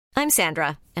I'm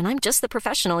Sandra, and I'm just the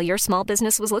professional your small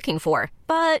business was looking for.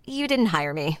 But you didn't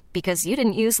hire me because you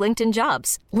didn't use LinkedIn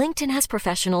Jobs. LinkedIn has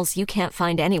professionals you can't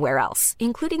find anywhere else,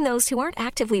 including those who aren't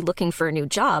actively looking for a new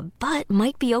job, but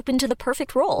might be open to the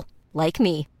perfect role, like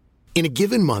me. In a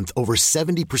given month, over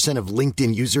 70% of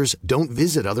LinkedIn users don't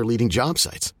visit other leading job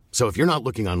sites. So if you're not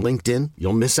looking on LinkedIn,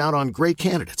 you'll miss out on great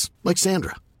candidates like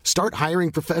Sandra. Start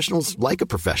hiring professionals like a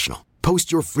professional.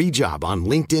 Post your free job on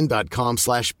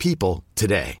linkedin.com/people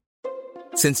today.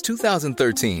 Since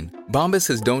 2013, Bombas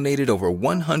has donated over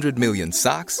 100 million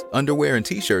socks, underwear, and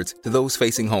T-shirts to those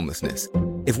facing homelessness.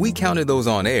 If we counted those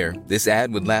on air, this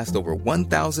ad would last over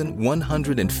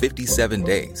 1,157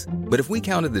 days. But if we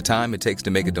counted the time it takes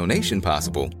to make a donation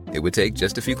possible, it would take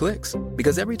just a few clicks.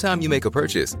 Because every time you make a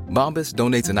purchase, Bombas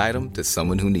donates an item to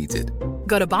someone who needs it.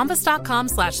 Go to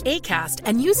bombas.com/ACAST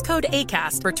and use code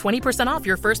ACAST for 20% off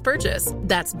your first purchase.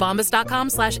 That's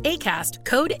bombas.com/ACAST,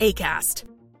 code ACAST.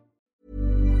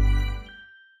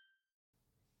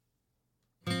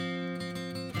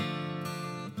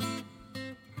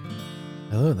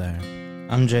 Hello there.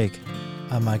 I'm Jake.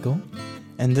 I'm Michael.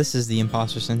 And this is the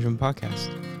Imposter Syndrome Podcast.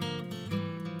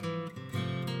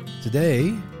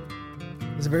 Today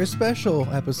is a very special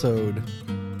episode.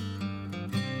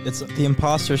 It's the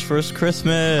Imposter's first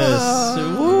Christmas.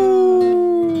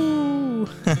 Woo!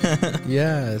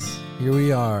 Yes, here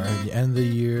we are at the end of the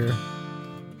year.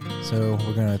 So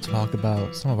we're going to talk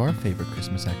about some of our favorite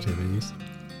Christmas activities.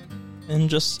 And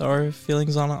just our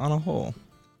feelings on a whole.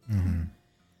 Mm-hmm.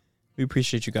 We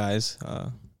appreciate you guys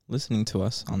listening to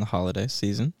us on the holiday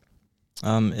season.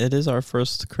 It is our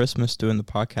first Christmas doing the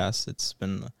podcast. It's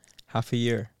been half a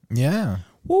year. Yeah.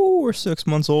 Woo, we're 6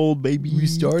 months old, baby. We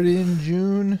started in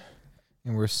June,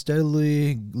 and we're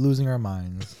steadily losing our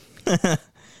minds.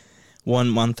 1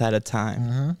 month at a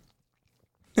time.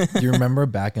 Mm-hmm. Do you remember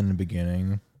back in the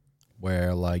beginning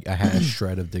where, like, I had a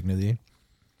shred of dignity?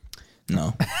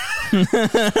 No.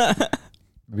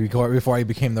 Before I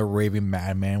became the raving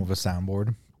madman with a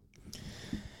soundboard?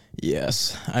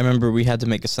 Yes. I remember we had to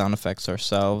make the sound effects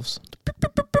ourselves.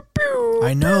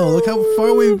 I know. Look how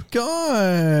far we've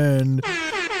gone.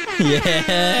 Yeah. We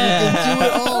can do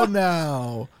it all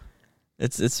now.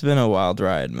 It's been a wild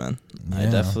ride, man. Yeah. I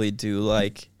definitely do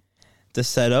like the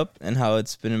setup and how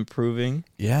it's been improving.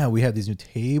 Yeah, we have these new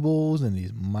tables and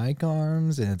these mic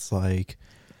arms, and it's like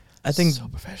I think so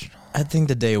professional. I think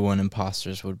the day one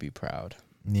imposters would be proud.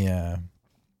 Yeah.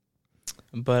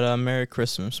 But Merry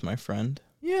Christmas, my friend.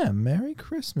 Yeah, Merry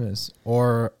Christmas.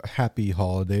 Or Happy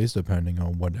Holidays, depending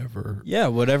on whatever. Yeah,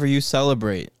 whatever you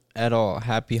celebrate at all.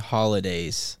 Happy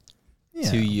holidays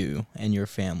to you and your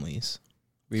families.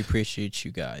 We appreciate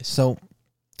you guys. So,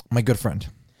 my good friend.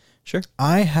 Sure.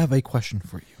 I have a question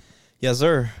for you. Yes,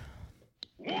 sir.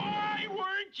 Why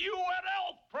weren't you at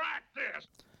elf practice?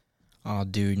 Oh,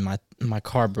 dude, my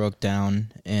car broke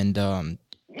down and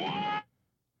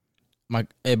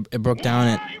it broke down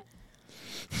and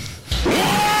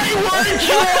Why weren't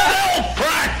you at elf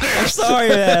practice? I'm sorry,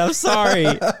 man. I'm sorry.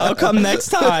 I'll come next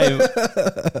time.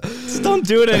 Just don't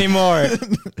do it anymore.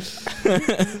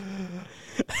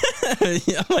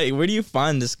 I'm like, where do you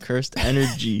find this cursed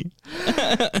energy?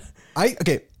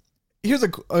 Okay.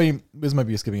 This might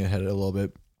be skipping ahead a little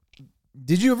bit.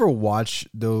 Did you ever watch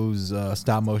those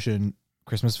stop motion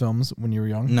Christmas films when you were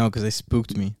young? No, because they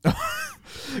spooked me.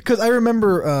 Because I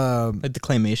remember... like the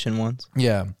claymation ones?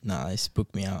 Yeah. Nah, they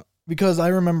spooked me out. Because I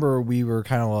remember we were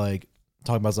kind of like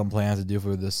talking about some plans to do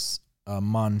for this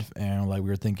month, and like we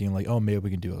were thinking like, oh, maybe we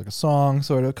can do like a song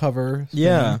sort of cover.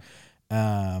 Yeah.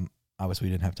 Obviously,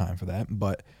 we didn't have time for that,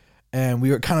 and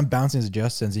we were kind of bouncing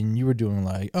suggestions, and you were doing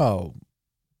like, oh,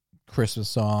 Christmas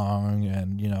song,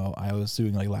 and I was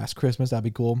doing like Last Christmas. That'd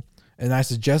be cool. And I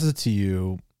suggested to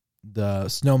you the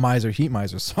Snow Miser, Heat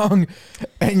Miser song,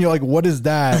 and you're like, what is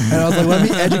that? And I was like, let me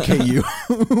educate you.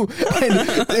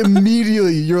 And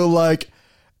immediately you're like,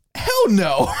 hell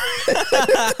no.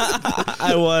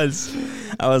 I was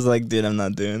like, dude, I'm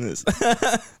not doing this.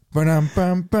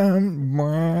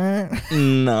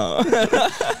 No.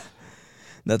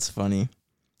 That's funny.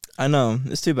 I know,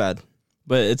 it's too bad,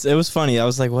 but it was funny. I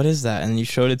was like, what is that? And you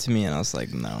showed it to me and I was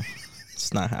like, no,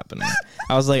 it's not happening.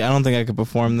 I was like, I don't think I could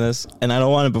perform this, and I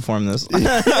don't want to perform this.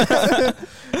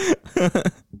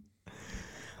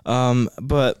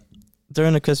 But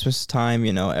during the Christmas time,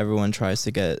 everyone tries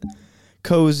to get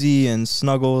cozy and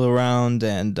snuggle around,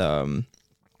 and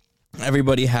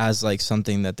everybody has like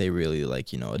something that they really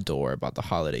like, adore about the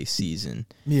holiday season.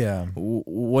 Yeah.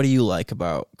 What do you like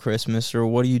about Christmas, or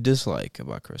what do you dislike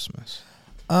about Christmas?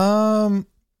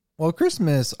 Well,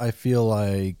 Christmas, I feel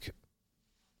like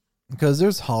because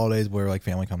there's holidays where like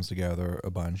family comes together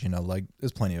a bunch, you know, like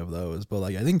there's plenty of those. But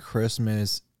like I think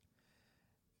Christmas,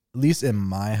 at least in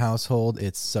my household,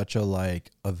 it's such a like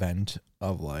event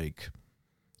of like,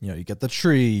 you know, you get the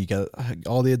tree, you get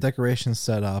all the decorations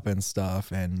set up and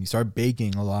stuff, and you start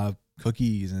baking a lot of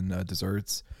cookies and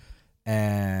desserts.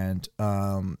 And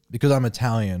because I'm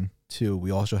Italian too,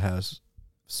 we also have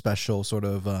special sort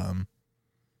of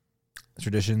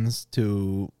traditions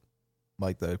to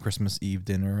like the Christmas Eve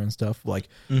dinner and stuff. Like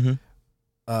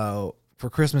for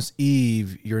Christmas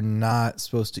Eve, you're not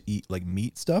supposed to eat like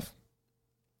meat stuff.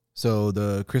 So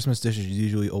the Christmas dish is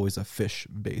usually always a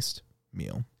fish-based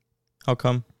meal. How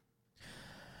come?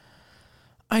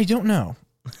 I don't know.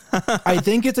 I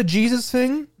think it's a Jesus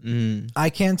thing.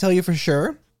 I can't tell you for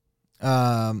sure.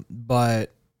 But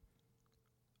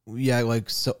yeah, like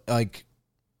so, like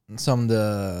some of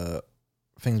the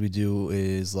things we do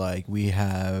is like we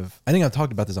have. I think I've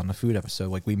talked about this on the food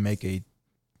episode. Like we make a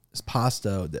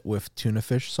pasta with tuna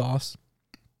fish sauce,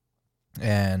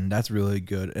 and that's really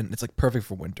good, and it's like perfect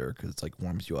for winter because it's like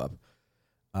warms you up.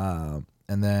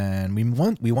 And then we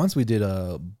once did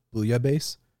a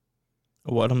bouillabaisse.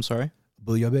 What? I'm sorry.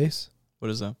 Bouillabaisse.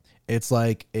 What is that? It's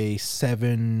like a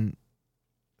 7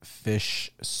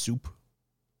 fish soup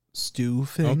stew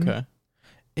thing. Okay.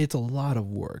 It's a lot of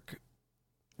work.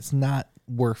 It's not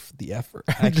worth the effort.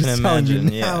 I can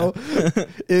imagine. Yeah.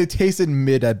 It tasted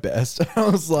mid at best. I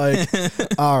was like,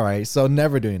 all right, so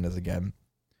never doing this again.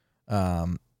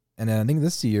 And then I think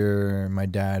this year my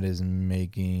dad is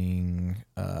making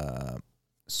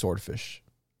swordfish.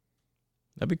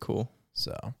 That'd be cool.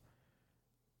 So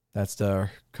that's the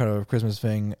kind of Christmas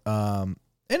thing. And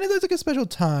it's like a special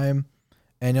time.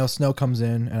 And, you know, snow comes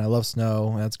in, and I love snow.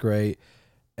 And that's great.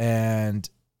 And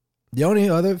the only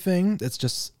other thing that's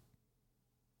just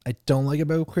I don't like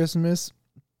about Christmas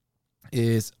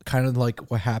is kind of like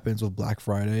what happens with Black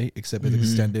Friday, except it's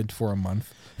extended for a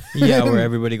month. Yeah, where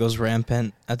everybody goes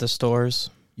rampant at the stores.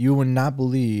 You would not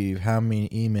believe how many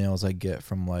emails I get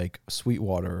from like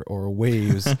Sweetwater or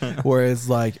Waves where it's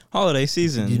like holiday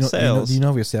season sales. Do you know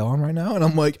if you're sale on right now? And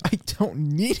I'm like, I don't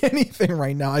need anything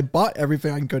right now. I bought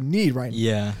everything I could need right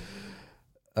now.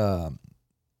 Yeah.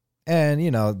 And you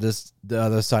know, the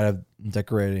other side of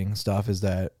decorating stuff is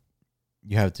that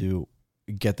you have to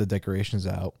get the decorations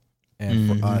out.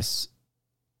 And for us,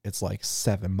 it's like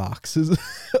 7 boxes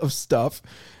of stuff.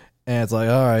 And it's like,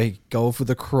 all right, go for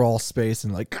the crawl space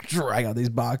and like drag out these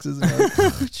boxes. And like,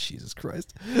 oh, Jesus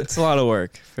Christ. It's a lot of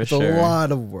work, for sure. It's a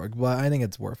lot of work, but I think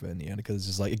it's worth it in the end because it's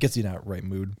just like, it gets you in that right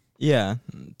mood. Yeah.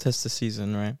 Tis the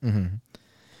season, right? Mm-hmm.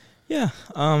 Yeah.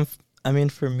 I mean,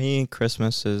 for me,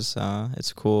 Christmas is,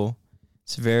 it's cool.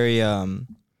 It's very, I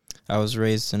was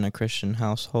raised in a Christian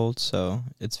household, so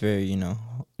it's very, you know,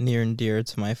 near and dear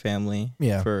to my family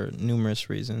for numerous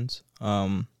reasons.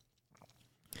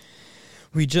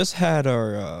 We just had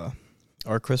our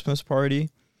Christmas party.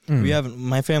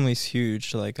 My family's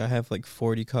huge. Like I have like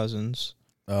 40 cousins.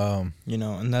 You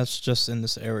know, and that's just in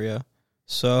this area.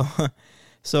 So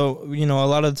you know, a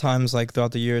lot of times like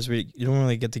throughout the years you don't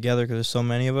really get together because there's so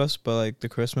many of us. But like the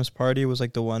Christmas party was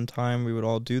like the one time we would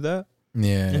all do that.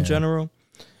 Yeah. In general.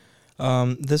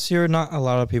 This year not a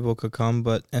lot of people could come,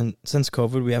 and since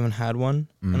COVID we haven't had one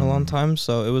in a long time.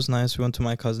 So it was nice. We went to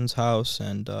my cousin's house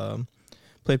and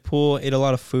played pool, ate a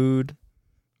lot of food.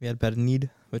 We had pernil,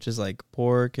 which is like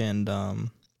pork and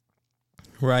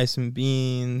rice and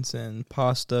beans and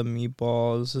pasta,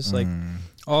 meatballs, just like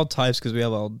all types because we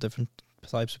have all different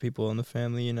types of people in the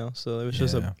family, you know. So it was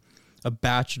just a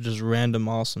batch of just random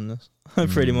awesomeness,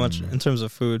 pretty much in terms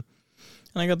of food.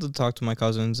 And I got to talk to my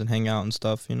cousins and hang out and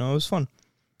stuff. You know, it was fun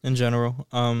in general.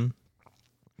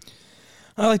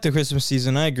 I like the Christmas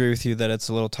season. I agree with you that it's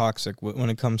a little toxic when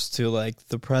it comes to like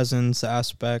the presents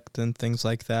aspect and things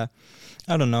like that.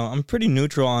 I don't know. I'm pretty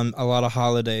neutral on a lot of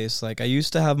holidays. Like I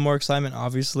used to have more excitement,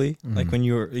 obviously, like when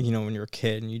you were a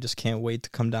kid and you just can't wait to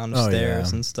come down the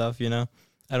stairs and stuff, you know.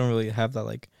 I don't really have that.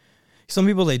 Like some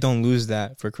people, they don't lose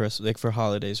that for Christmas, like for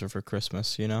holidays or for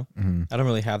Christmas, you know. I don't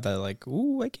really have that like,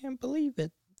 ooh, I can't believe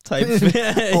it type.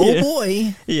 Oh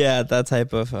boy. Yeah, that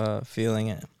type of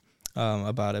feeling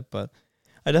about it, but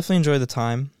I definitely enjoy the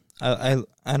time. I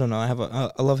don't know. I have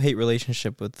a love-hate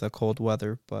relationship with the cold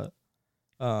weather, but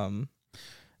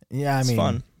yeah, I it's mean,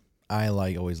 fun. I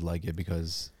always like it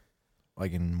because I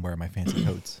can wear my fancy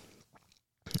coats.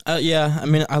 Yeah, I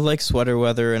mean, I like sweater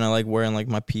weather, and I like wearing like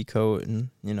my pea coat, and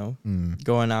you know,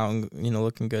 going out and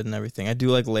looking good and everything. I do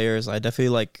like layers. I definitely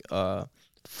like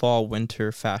fall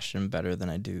winter fashion better than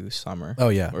I do summer. Oh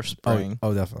yeah, or spring.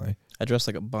 Oh definitely. I dress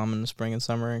like a bum in the spring and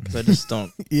summer because I just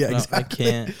don't. Yeah, exactly. I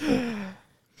can't.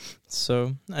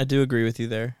 So I do agree with you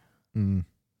there. Mm.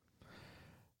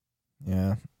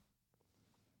 Yeah.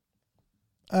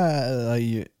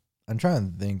 I'm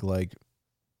trying to think, like,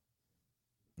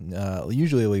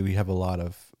 usually we have a lot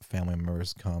of family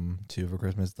members come to for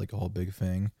Christmas, like a whole big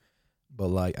thing. But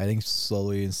like, I think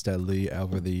slowly and steadily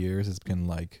over the years, it's been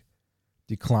like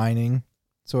declining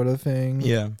sort of thing.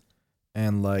 Yeah.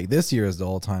 And like this year is the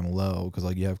all-time low because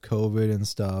like you have COVID and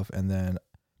stuff, and then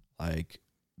like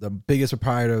the biggest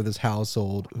proprietor of this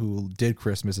household who did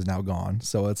Christmas is now gone.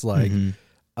 So it's like,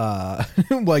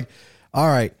 like, all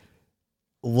right,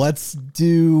 let's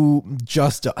do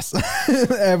just us.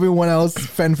 Everyone else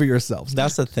fend for yourselves.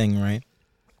 That's the thing, right?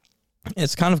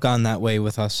 It's kind of gotten that way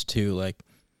with us too. Like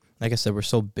I said, we're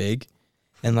so big,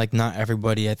 and like not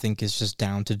everybody I think is just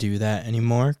down to do that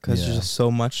anymore because there's just so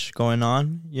much going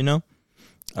on, you know.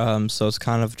 So it's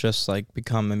kind of just like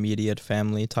become immediate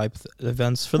family type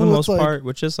events for the most part,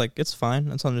 which is like, it's fine.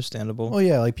 It's understandable. Well,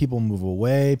 yeah, like people move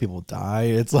away, people die.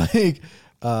 It's like,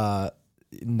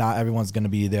 not everyone's going to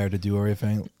be there to do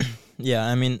everything. Yeah.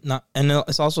 I mean, and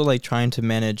it's also like trying to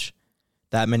manage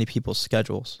that many people's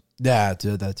schedules. Yeah,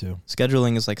 that too.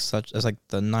 Scheduling is like like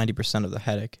the 90% of the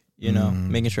headache, you know,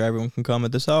 making sure everyone can come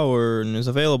at this hour and is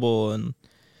available. And,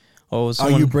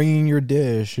 are you bringing your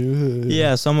dish?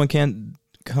 Yeah. Someone can't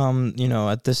come, you know,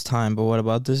 at this time, but what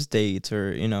about this date?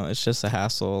 Or, you know, it's just a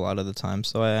hassle a lot of the time.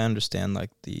 So I understand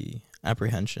like the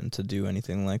apprehension to do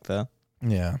anything like that.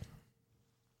 Yeah.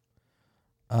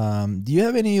 Do you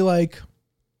have any like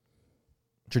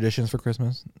traditions for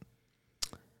Christmas?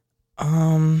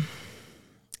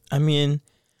 I mean,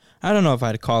 I don't know if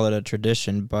I'd call it a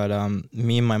tradition, but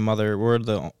me and my mother,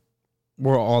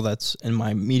 we're all that's in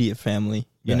my immediate family,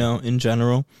 you know, in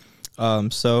general.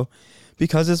 So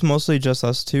because it's mostly just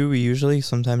us two, we usually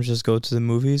sometimes just go to the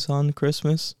movies on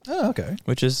Christmas. Oh, okay.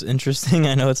 Which is interesting.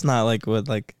 I know it's not like with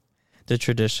like the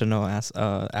traditional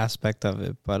aspect of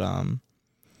it, but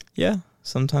yeah,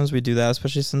 sometimes we do that,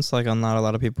 especially since like not a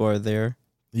lot of people are there.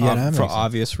 Yeah, for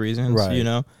obvious reasons, right. You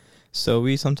know. So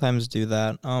we sometimes do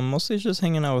that. Mostly just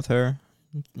hanging out with her,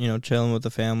 you know, chilling with the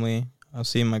family. I'll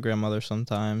see my grandmother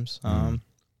sometimes.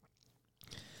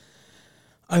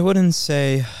 I wouldn't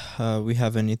say we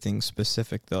have anything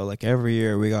specific though. Like every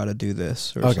year we got to do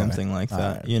this or something like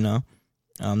that. Right. You know,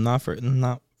 not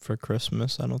for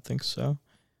Christmas. I don't think so.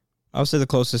 I would say the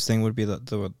closest thing would be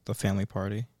the family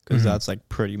party because that's like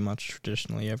pretty much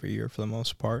traditionally every year for the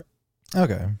most part.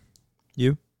 Okay.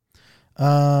 You?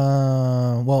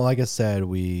 Well, like I said,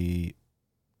 we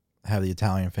have the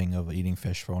Italian thing of eating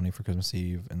fish for only for Christmas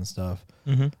Eve and stuff.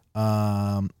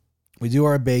 We do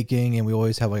our baking, and we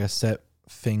always have like a set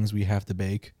things we have to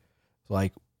bake.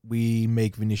 Like we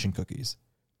make Venetian cookies,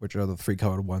 which are the 3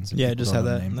 colored ones. Yeah, I just had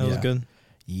that. That was good.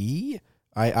 Yeah.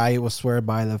 I will swear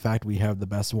by the fact we have the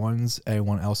best ones.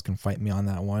 Anyone else can fight me on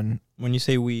that one. When you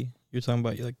say we, you're talking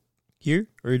about like here,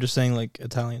 or you're just saying like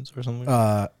Italians or something?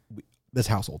 This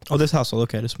household. Oh, this household.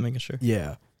 Okay, just making sure.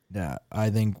 Yeah. I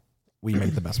think we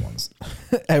make the best ones.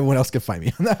 Everyone else can fight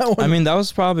me on that one. I mean, that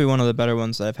was probably one of the better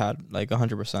ones that I've had, like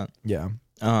 100%. Yeah.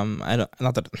 I don't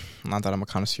not that I'm a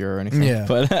connoisseur or anything. Yeah.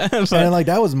 But and like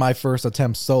that was my first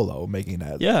attempt solo making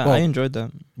that. Yeah, well, I enjoyed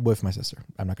that with my sister.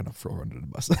 I'm not gonna throw her under the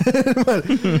bus.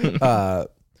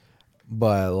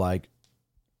 but like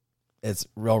it's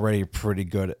already pretty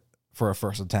good for a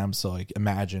first attempt. So like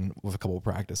imagine with a couple of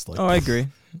practice. Like, I agree.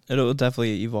 It'll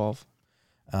definitely evolve.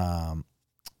 I'm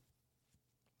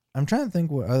trying to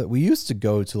think. We used to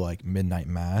go to like midnight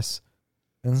mass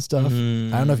and stuff. I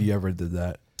don't know if you ever did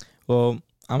that. Well,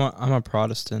 I'm a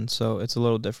Protestant, so it's a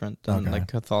little different than like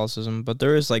Catholicism. But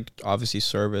there is like obviously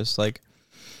service. Like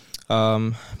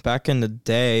back in the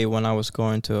day when I was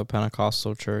going to a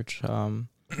Pentecostal church,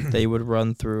 they would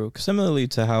run through similarly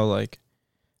to how like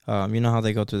you know how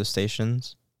they go through the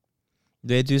stations.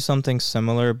 They do something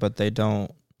similar, but they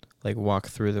don't like walk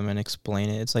through them and explain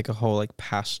it. It's like a whole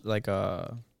like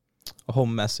a whole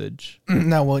message.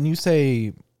 Now, when you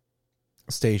say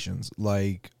stations,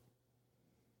 like.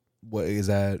 What is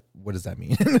that? What does that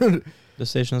mean? The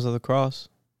Stations of the Cross.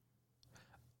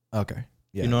 Okay.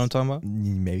 Yeah. You know what I'm talking about?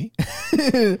 Maybe.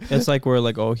 It's like where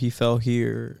like, he fell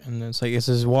here. And it's like, it's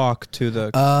his walk to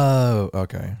the... Oh,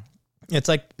 okay. It's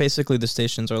like basically the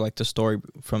stations are like the story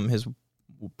from his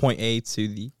point A to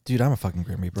the... Dude, I'm a fucking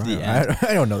Grim Reaper.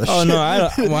 I don't know this shit. Oh, no. I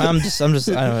don't, well, I'm just, I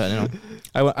don't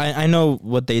know. I know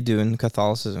what they do in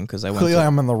Catholicism because I went Clearly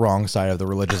I'm on the wrong side of the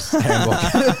religious handbook.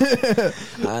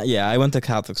 Yeah, I went to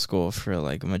Catholic school for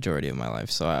like a majority of my life,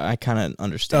 so I kind of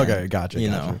understand. Okay, gotcha. You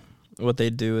know what they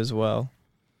do as well.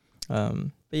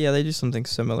 But yeah, they do something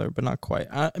similar, but not quite.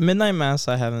 Midnight Mass,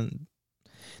 I haven't.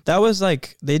 That was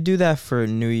like they do that for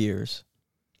New Year's,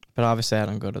 But obviously, I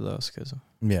don't go to those because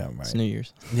Yeah, right. it's New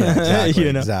Year's. Yeah, exactly.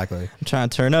 You know? Exactly. I'm trying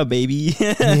to turn up, baby.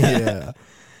 Yeah.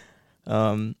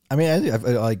 Um, I mean, I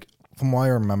like from what I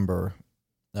remember,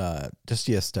 just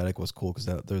the aesthetic was cool because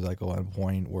there's like one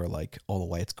point where like all the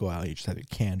lights go out, you just have a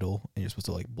candle, and you're supposed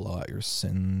to like blow out your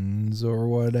sins or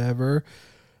whatever.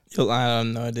 I have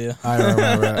no idea. I don't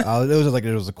remember.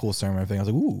 It was a cool ceremony thing. I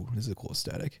was like, ooh, this is a cool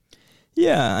aesthetic.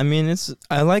 Yeah, I mean,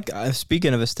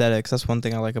 speaking of aesthetics, that's one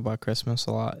thing I like about Christmas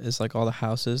a lot is like all the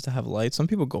houses that have lights. Some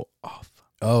people go off.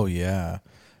 Oh yeah,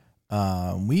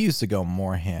 we used to go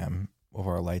more ham with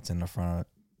our lights in the front.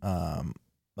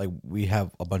 Like we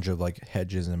have a bunch of like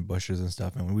hedges and bushes and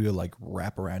stuff, and we would like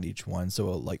wrap around each one,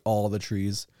 so like all the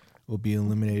trees would be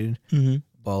illuminated. Mm-hmm.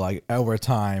 But like over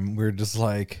time, we're just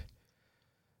like,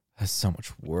 that's so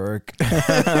much work.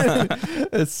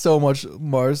 It's so much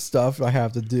more stuff I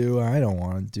have to do. I don't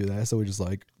want to do that, so we just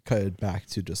like cut it back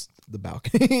to just the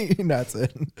balcony, and that's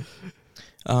it.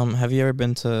 Have you ever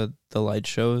been to the light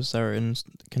shows that are in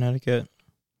Connecticut?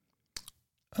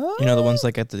 You know, the ones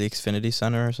like at the Xfinity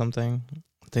Center or something?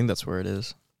 I think that's where it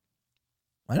is.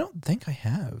 I don't think I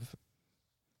have.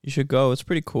 You should go. It's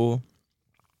pretty cool.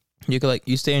 You could like,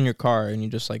 you stay in your car and you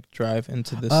just like drive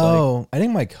into this. Oh, I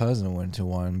think my cousin went to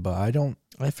one, but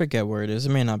I forget where it is. It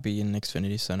may not be in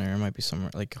Xfinity Center. It might be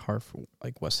somewhere like Hartford,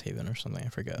 like West Haven or something. I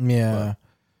forget. Yeah.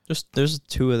 But there's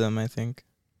two of them, I think.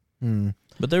 But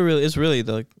it's really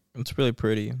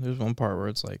pretty. There's one part where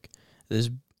it's like there's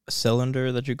a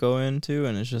cylinder that you go into,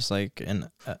 and it's just like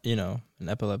an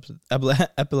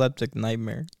epileptic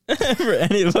nightmare for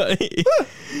anybody.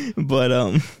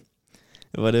 But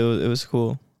it was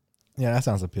cool. Yeah, that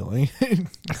sounds appealing.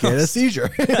 Get a seizure.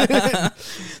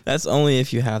 That's only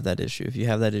if you have that issue. If you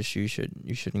have that issue,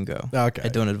 you shouldn't go. Okay. I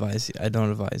don't advise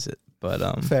it.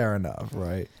 But fair enough,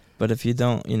 right? But if you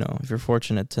don't, if you're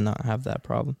fortunate to not have that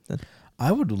problem, then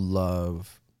I would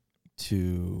love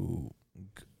to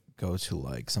go to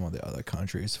like some of the other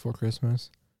countries for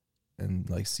Christmas and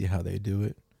like see how they do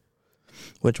it.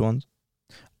 Which ones?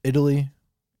 Italy,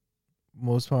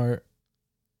 most part.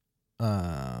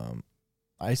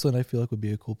 Iceland, I feel like would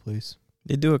be a cool place.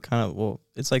 They do it kind of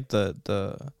it's like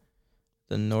the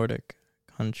Nordic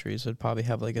countries would probably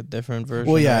have like a different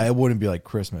version. Well, yeah, it wouldn't be like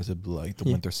Christmas. It'd be like the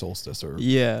winter solstice or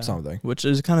something, which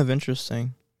is kind of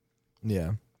interesting.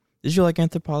 Yeah. Did you like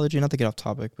anthropology? Not to get off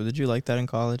topic, but did you like that in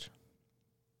college?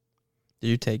 Did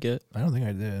you take it? I don't think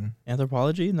I did.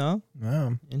 Anthropology? No.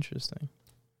 No. Interesting.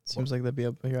 Seems like that'd be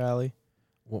up your alley.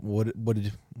 What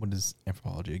is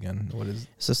anthropology again? What is?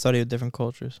 It's the study of different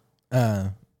cultures.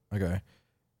 Okay.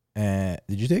 Did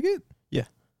you take it? Yeah.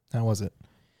 How was it?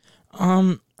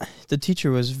 The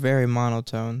teacher was very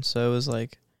monotone, so it was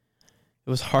like, it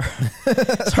was hard.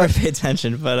 It's hard to pay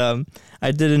attention, but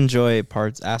I did enjoy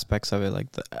aspects of it. Like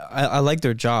I like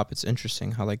their job. It's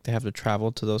interesting how like they have to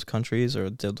travel to those countries or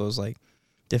to those like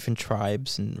different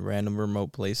tribes and random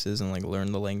remote places and like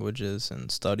learn the languages and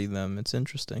study them. It's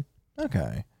interesting.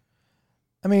 Okay.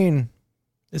 I mean,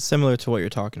 it's similar to what you're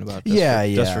talking about.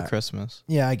 Just for Christmas.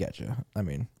 Yeah, I get you. I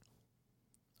mean,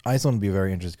 Iceland would be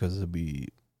very interesting because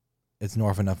it's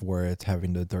north enough where it's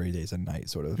having the 30 days a night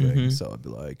sort of thing. So it'd be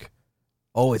like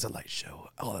always a light show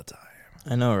all the time.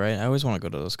 I know, right? I always want to go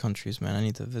to those countries, man. I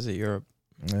need to visit Europe.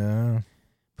 Yeah.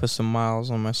 Put some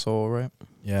miles on my soul, right?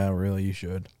 Yeah, really, you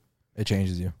should. It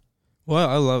changes you.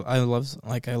 Well, I love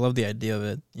the idea of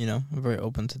it. I'm very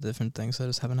open to different things. I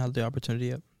just haven't had the opportunity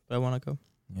yet, but I want to go.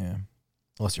 Yeah.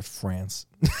 Unless you're France.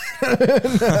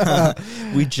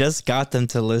 We just got them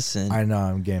to listen. I know,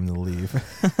 I'm game to leave.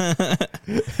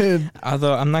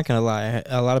 Although, I'm not going to lie,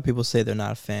 a lot of people say they're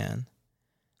not a fan.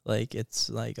 Like, it's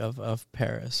like of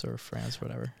Paris or France,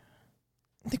 whatever.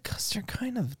 Because they're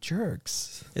kind of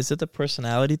jerks. Is it the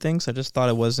personality things? I just thought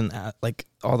it wasn't like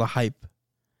all the hype.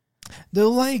 They're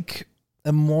like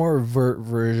a more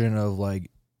version of like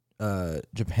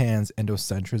Japan's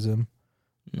endocentrism.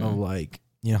 Of like,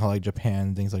 you know how like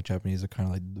Japan, things like Japanese are kind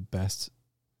of like the best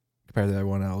compared to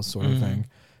everyone else sort of thing.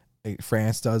 Like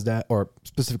France does that, or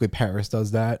specifically Paris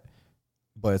does that,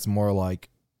 but it's more like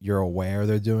you're aware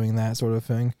they're doing that sort of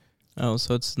thing. Oh,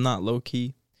 so it's not low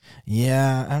key.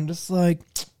 Yeah, I'm just like,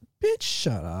 bitch,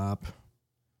 shut up.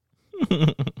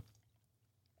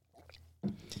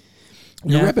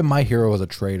 You're repping My Hero as a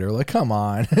traitor. Like, come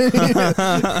on.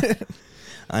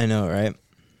 I know, right?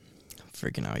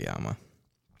 Freaking Aoyama.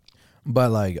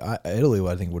 But like Italy,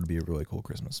 I think would be a really cool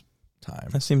Christmas time.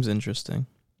 That seems interesting.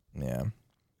 Yeah.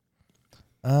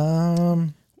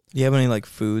 Do you have any like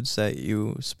foods that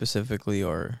you specifically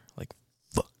are like,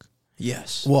 fuck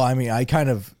yes? Well, I mean, I kind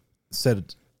of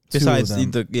said besides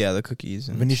the cookies.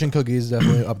 And Venetian cookies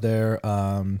definitely up there.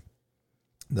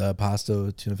 The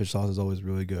pasta tuna fish sauce is always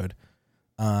really good.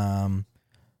 Well,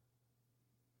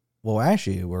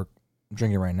 actually, we're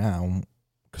drinking right now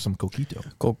some coquito.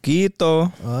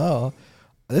 Coquito. Oh,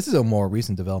 this is a more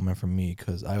recent development for me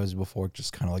because I was before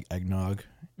just kind of like eggnog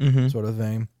sort of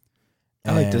thing.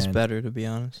 I like this And better, to be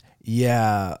honest.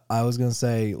 Yeah, I was gonna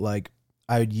say like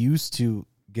I used to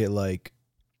get like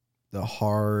the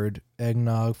hard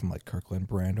eggnog from like Kirkland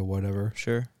brand or whatever,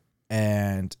 Sure.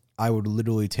 and I would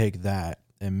literally take that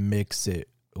and mix it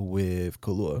with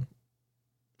Kahlua,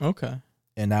 Okay.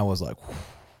 and I was like,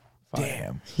 Fire.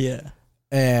 damn. Yeah.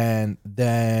 And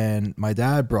then my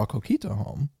dad brought coquito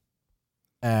home,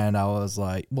 and I was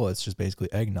like, well, it's just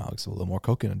basically eggnog, so a little more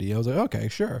coconutty. I was like, okay,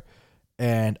 sure.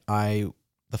 And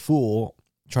the fool,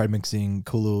 tried mixing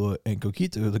Kahlua and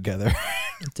coquito together.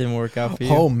 It didn't work out for you.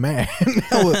 Oh man,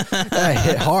 that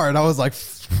hit hard. I was like,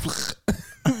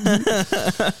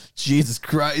 Jesus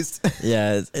Christ.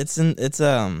 Yeah, it's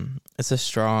a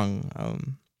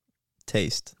strong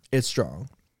taste. It's strong,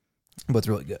 but it's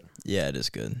really good. Yeah, it is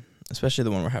good, especially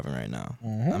the one we're having right now.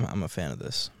 I'm a fan of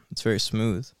this. It's very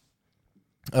smooth.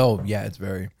 Oh yeah, it's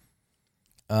very.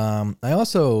 I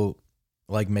also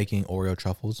like making Oreo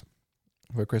truffles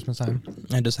for Christmas time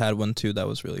I just had one too that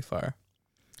was really fire.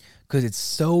 because it's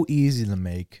so easy to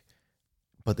make,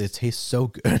 but it tastes so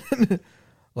good.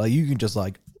 Like you can just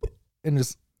and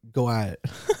just go at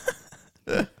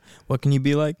it. What can you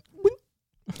be like?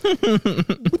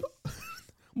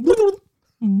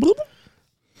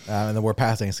 And then we're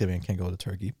past Thanksgiving. Can't go to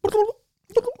turkey.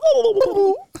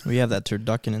 We have that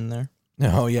turducken in there.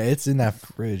 No, yeah, it's in that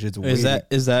fridge. It's Is waiting. that?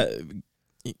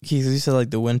 You said like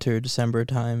the winter, December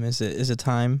time. Is it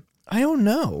time? I don't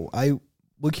know.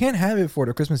 We can't have it for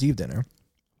the Christmas Eve dinner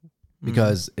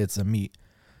because it's a meat,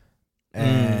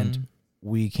 and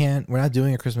we're not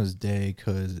doing a Christmas Day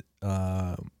because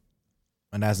and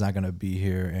that's not gonna be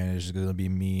here, and it's just gonna be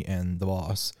me and the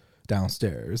boss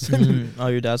downstairs. Oh,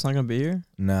 your dad's not gonna be here?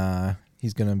 Nah,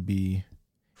 he's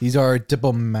our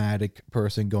diplomatic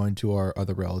person going to our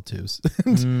other relatives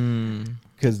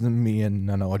because me and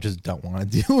Nano just don't want to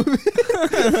deal with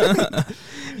it.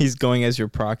 He's going as your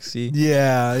proxy.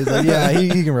 Yeah, he's like, yeah, he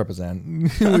can represent.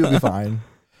 We'll be fine.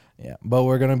 Yeah, but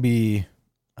we're gonna be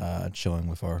chilling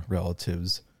with our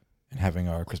relatives and having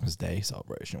our Christmas Day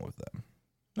celebration with them.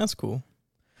 That's cool.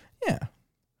 Yeah.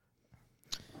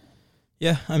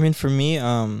 Yeah, I mean, for me,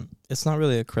 it's not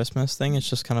really a Christmas thing. It's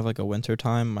just kind of like a winter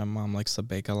time. My mom likes to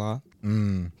bake a lot,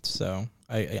 so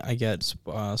I get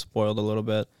spoiled a little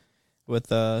bit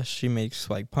with she makes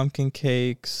like pumpkin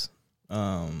cakes.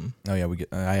 Oh yeah, we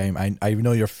get. I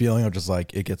know your feeling of just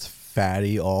like it gets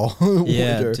fatty all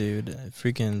Yeah, winter. dude,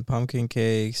 freaking pumpkin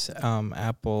cakes,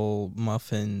 apple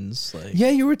muffins, like Yeah,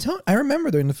 you were telling. I remember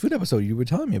during the food episode you were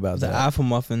telling me about the that. apple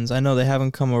muffins. I know they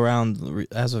haven't come around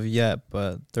as of yet,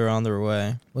 but they're on their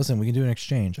way. Listen, we can do an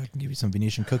exchange. I can give you some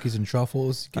Venetian cookies and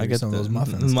truffles. Give I you get some of those the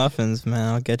muffins. muffins,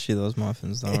 man. I'll get you those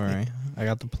muffins. Don't worry. I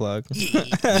got the plug.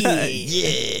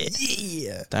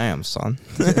 Yeah. Damn, son.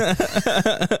 Wait,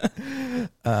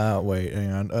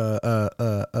 hang on.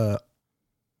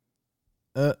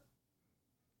 I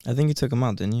think you took them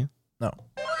out, didn't you? No.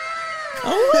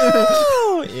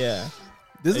 Oh, yeah.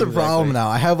 This is the problem now.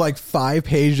 I have like 5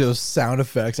 pages of sound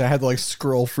effects. I had to like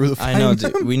scroll through the. I know,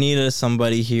 dude. We needed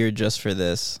somebody here just for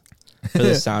this, for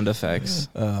the sound effects.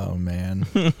 Oh man.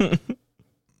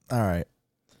 All right.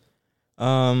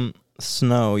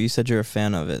 Snow. You said you're a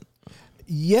fan of it.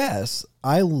 Yes,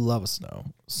 I love snow.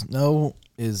 Snow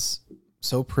is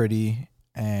so pretty,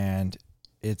 and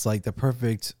it's like the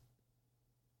perfect,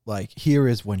 like here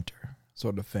is winter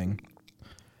sort of thing.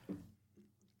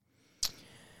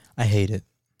 I hate it.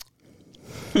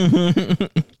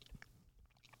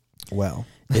 Well,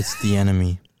 It's the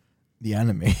enemy. the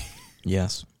enemy.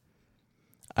 Yes.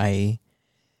 I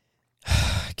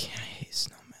can't. I hate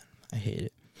snow, man. I hate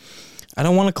it. I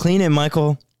don't want to clean it,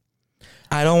 Michael.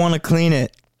 I don't want to clean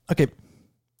it. Okay,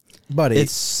 buddy.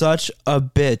 It's such a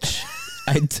bitch.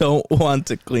 I don't want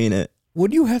to clean it. What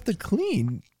do you have to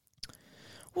clean?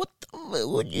 What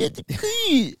do you have to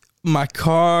clean? My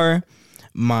car,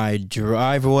 my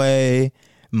driveway,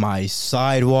 my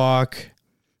sidewalk,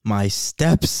 my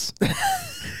steps.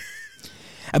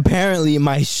 Apparently,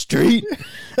 my street.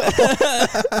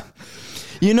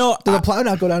 You know, Does the plow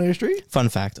not go down your street? fun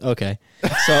fact. Okay,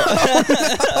 so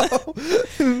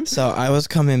so I was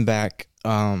coming back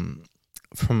from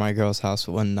my girl's house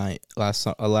one night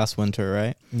last winter,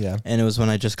 right? Yeah. And it was when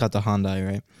I just got the Hyundai,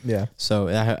 right? Yeah. So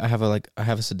I have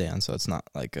a sedan, so it's not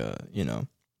like a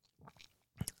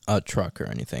a truck or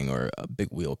anything or a big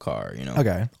wheel car,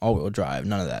 Okay. all wheel drive,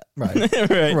 none of that. Right.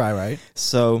 right. Right.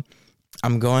 So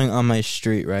I'm going on my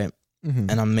street, right? Mm-hmm.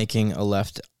 And I'm making a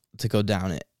left to go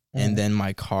down it. And then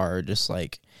my car just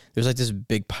like, there's like this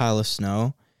big pile of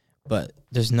snow, but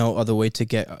there's no other way to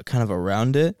get kind of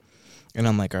around it. And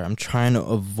I'm like, all right, I'm trying to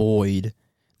avoid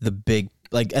the big,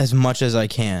 like as much as I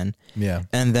can. Yeah.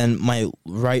 And then my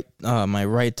right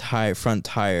tire, front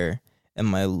tire,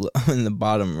 and and the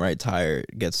bottom right tire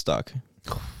gets stuck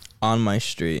on my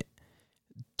street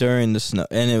during the snow,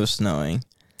 and it was snowing.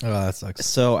 Oh, that sucks.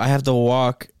 So I have to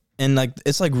walk, and like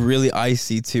it's like really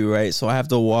icy too, right? So I have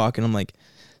to walk, and I'm like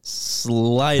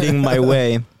sliding my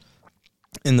way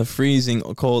in the freezing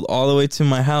cold all the way to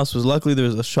my house. Was luckily there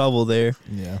was a shovel there.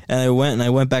 Yeah. And I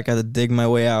went back. I had to dig my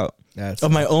way out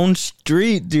of my own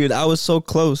street, dude. I was so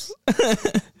close.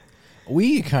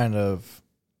 We kind of,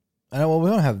 I know, well, we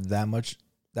don't have that much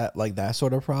that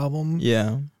sort of problem.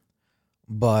 Yeah.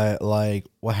 But like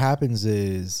what happens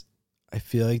is I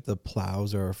feel like the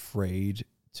plows are afraid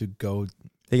to go.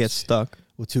 They get stuck.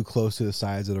 Too close to the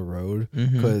sides of the road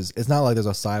Mhm. because it's not like there's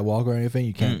a sidewalk or anything.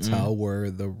 You can't tell where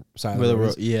the side Where of the the road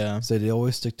road, is. yeah. So they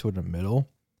always stick to it in the middle.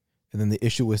 And then the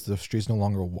issue is the street's no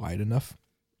longer wide enough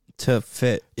To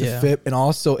fit. to fit. And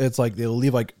also it's like they'll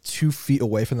leave like 2 feet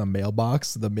away from the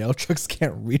mailbox. The mail trucks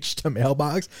can't reach the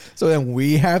mailbox. So then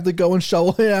we have to go and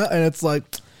shovel it out. And it's like,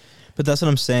 But that's what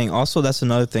I'm saying. Also, that's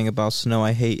another thing about snow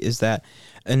I hate is that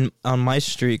on my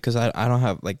street, because I don't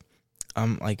have like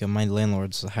my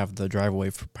landlords have the driveway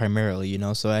primarily, you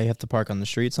know, so I have to park on the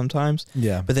street sometimes.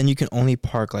 yeah. But then you can only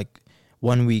park like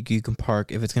 1 week. You can park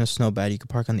if it's gonna snow bad. You can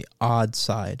park on the odd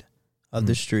side of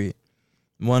the street.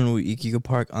 1 week you can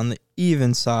park on the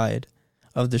even side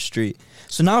of the street.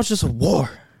 So now it's just a war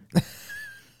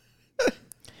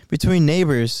between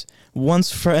neighbors.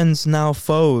 Once friends, now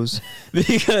foes,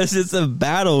 because it's a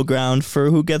battleground for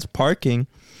who gets parking.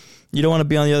 You don't want to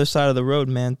be on the other side of the road,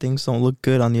 man. Things don't look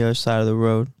good on the other side of the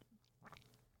road.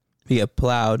 You get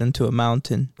plowed into a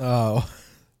mountain. Oh,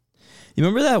 You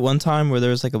remember that one time where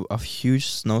there was like a huge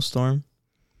snowstorm?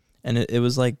 And it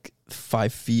was like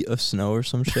 5 feet of snow or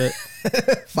some shit?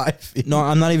 5 feet. No,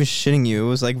 I'm not even shitting you. It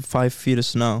was like 5 feet of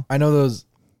snow. I know those.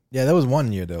 Yeah, that was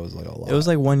 1 year. That was like a lot. It was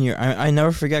like 1 year. I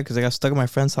never forget because I got stuck at my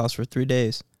friend's house for 3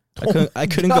 days. I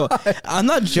couldn't go. I'm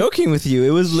not joking with you.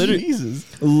 It was literally, Jesus.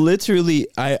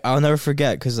 I'll never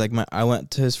forget because like I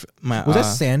went to Was that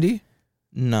Sandy?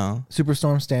 No.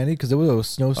 Superstorm Sandy? Because there was a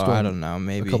snowstorm. I don't know.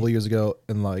 Maybe a couple of years ago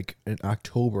in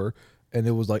October, and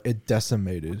it was like it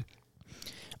decimated.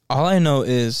 All I know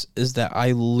is that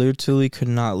I literally could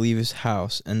not leave his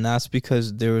house, and that's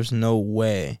because there was no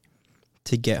way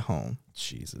to get home.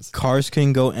 Jesus. Cars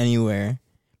couldn't go anywhere.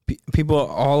 People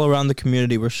all around the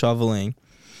community were shoveling,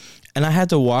 and I had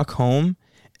to walk home.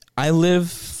 I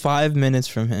live 5 minutes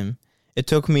from him. It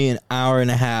took me an hour and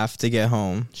a half to get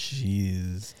home.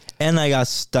 Jeez. And I got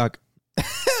stuck.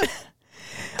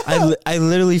 I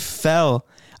literally fell.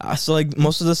 So like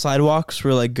most of the sidewalks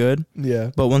were like good.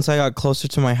 Yeah. But once I got closer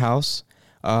to my house,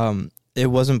 it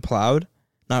wasn't plowed,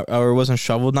 or it wasn't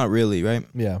shoveled, not really, right?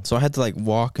 Yeah. So I had to like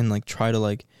walk and like try to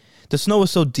like, the snow was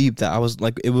so deep that I was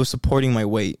like, it was supporting my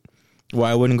weight where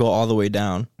I wouldn't go all the way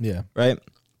down. Yeah. Right.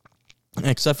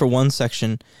 Except for one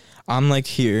section, I'm like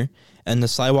here, and the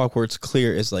sidewalk where it's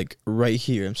clear is like right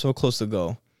here. I'm so close to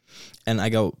go, and I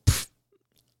go,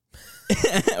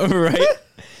 right.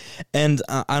 And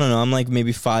I don't know, I'm like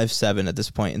maybe 5'7" at this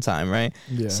point in time, right?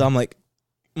 Yeah. So I'm like,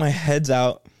 my head's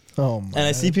out, Oh my. and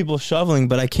I see people shoveling,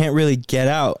 but I can't really get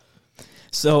out.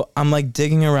 So I'm like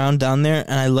digging around down there,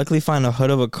 and I luckily find a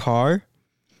hood of a car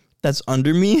that's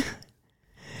under me.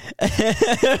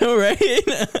 Right?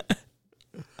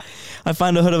 I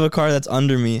find a hood of a car that's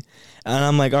under me, and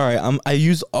I'm like, all right, I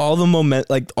use all the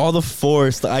moment, like all the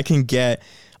force that I can get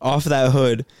off that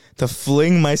hood to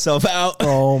fling myself out.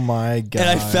 Oh my god. And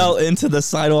I fell into the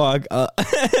sidewalk.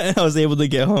 And I was able to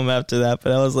get home after that,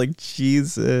 but I was like,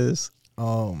 Jesus.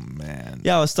 Oh man.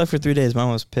 Yeah, I was stuck for 3 days.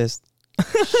 Mom was pissed.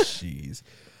 Jeez.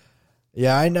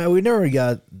 Yeah, I know. We never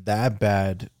got that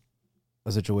bad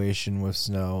a situation with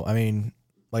snow. I mean,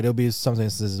 like there'll be some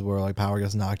instances where like power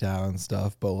gets knocked out and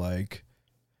stuff, but like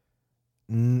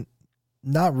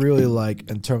not really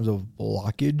like in terms of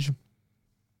blockage.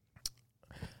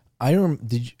 I don't.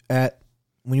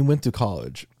 When you went to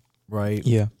college, right?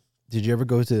 Yeah. Did you ever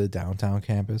go to the downtown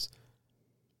campus?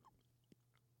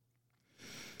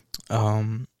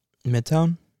 Midtown?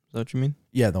 Is that what you mean?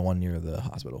 Yeah, the one near the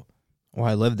hospital. Well,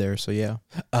 I lived there, so yeah.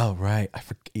 Oh right, I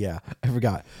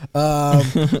forgot.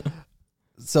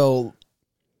 So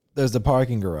there's the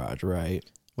parking garage, right?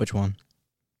 Which one?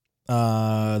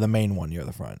 The main one near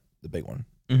the front, the big one.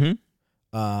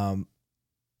 Mm-hmm.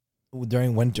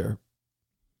 During winter,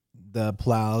 the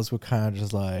plows would kind of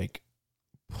just like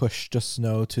push the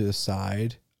snow to the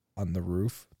side on the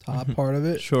roof top part of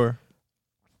it Sure.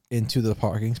 into the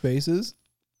parking spaces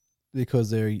because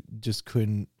they just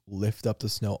couldn't lift up the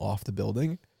snow off the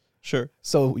building. Sure.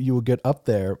 So you would get up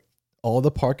there, all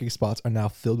the parking spots are now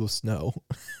filled with snow.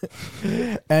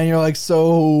 And you're like,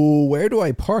 so where do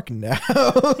I park now?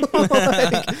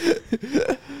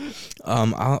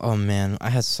 Oh man, I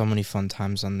had so many fun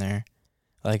times on there.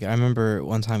 Like I remember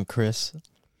one time Chris,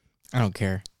 I don't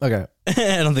care. Okay.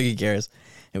 I don't think he cares.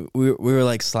 We were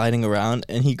like sliding around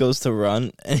and he goes to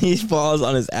run and he falls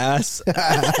on his ass.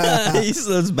 He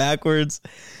slips backwards.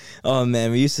 Oh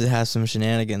man, we used to have some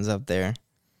shenanigans up there.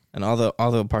 And all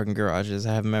the parking garages,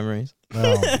 I have memories.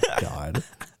 Oh my God.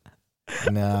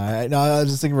 No, I was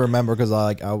just thinking remember because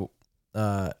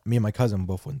me and my cousin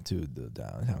both went to the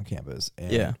downtown campus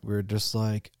and we were just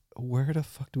like, where the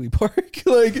fuck do we park?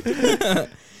 Like,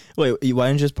 wait, why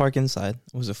didn't you just park inside?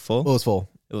 Was it full? it was full.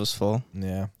 It was full.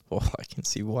 Yeah. Well, I can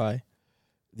see why.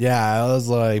 Yeah, I was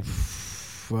like,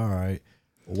 all right.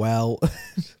 Well,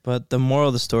 But the moral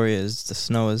of the story is the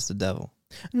snow is the devil.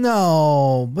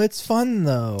 no, but it's fun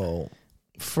though.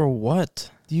 For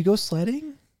what? Do you go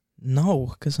sledding?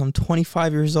 No, because I'm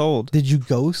 25 years old. Did you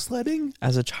go sledding?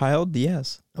 As a child,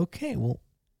 yes. Okay, well,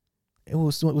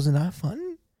 was it not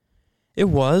fun? It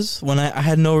was when I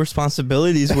had no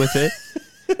responsibilities with it.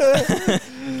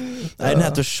 I didn't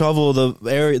have to shovel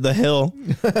the hill.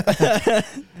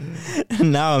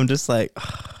 And now I'm just like,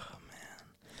 oh, man.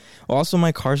 Also,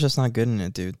 my car's just not good in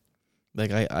it, dude.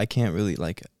 Like I can't really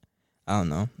like, I don't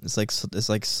know. It's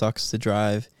like sucks to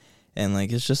drive, and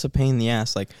like it's just a pain in the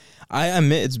ass. Like I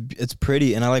admit it's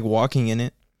pretty, and I like walking in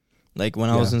it. Like when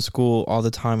I was in school, all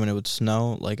the time when it would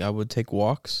snow, like I would take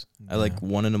walks at like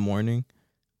 1 a.m.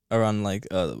 around like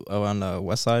around the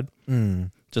west side,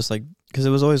 just like because it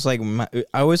was always like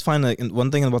I always find like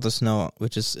one thing about the snow,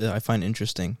 which is I find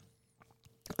interesting.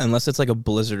 Unless it's like a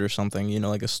blizzard or something, you know,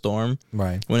 like a storm.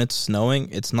 Right. When it's snowing,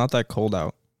 it's not that cold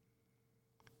out.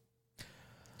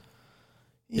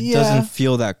 It doesn't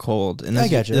feel that cold. And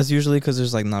that's usually because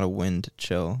there's like not a wind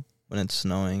chill when it's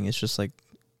snowing. It's just like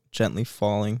gently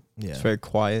falling. Yeah. It's very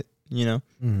quiet, you know?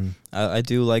 Mm-hmm. I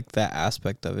do like that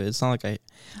aspect of it. It's not like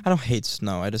I don't hate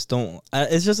snow. I just don't.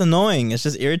 It's just annoying. It's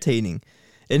just irritating.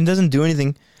 It doesn't do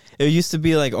anything. It used to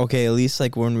be like, okay, at least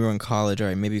like when we were in college, all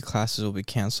right, maybe classes will be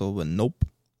canceled, but nope.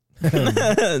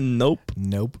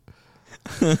 Nope.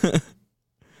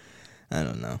 I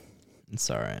don't know. It's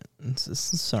all right.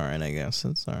 It's all right, I guess.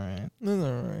 It's all right.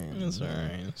 It's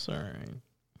all right.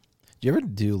 Do you ever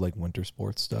do like winter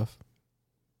sports stuff?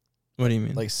 What do you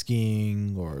mean? Like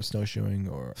skiing or snowshoeing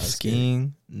or ice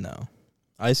skiing? No.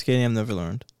 Ice skating I've never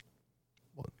learned.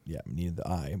 Well, yeah, neither did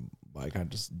I, but I kind of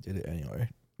just did it anyway.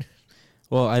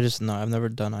 Well, I've never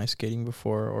done ice skating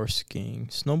before or skiing.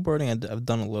 Snowboarding I've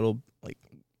done a little, like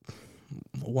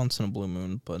once in a blue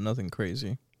moon, but nothing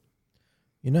crazy.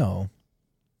 You know,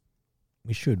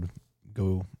 we should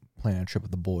go plan a trip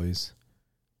with the boys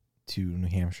to New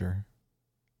Hampshire.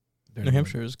 New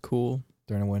Hampshire is cool.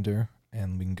 During the winter,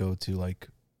 and we can go to like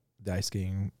the ice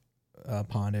skating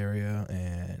pond area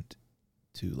and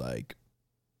to like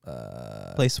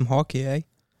play some hockey, eh?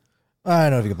 I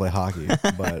don't know if you can play hockey,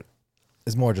 but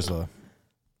it's more just a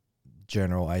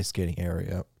general ice skating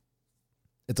area.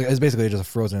 It's basically just a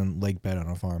frozen lake bed on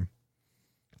a farm.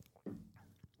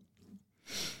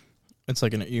 It's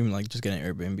like you can like just get an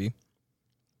Airbnb,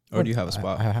 or do you have a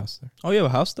spot? I have a house there. Oh, you have a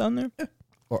house down there? Yeah.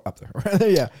 Or up there.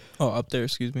 Yeah. Oh, up there.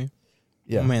 Excuse me.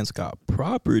 Yeah. My man's got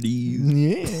properties.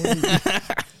 Yeah.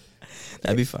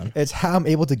 That'd be fun. It's how I'm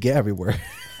able to get everywhere.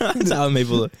 That's how I'm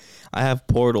able to. I have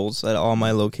portals at all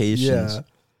my locations. Yeah.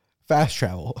 Fast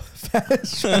travel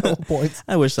points.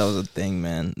 I wish that was a thing,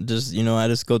 man. Just, I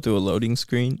just go through a loading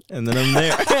screen and then I'm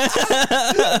there.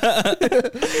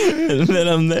 And then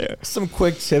I'm there. Some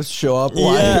quick tips show up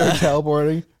while you're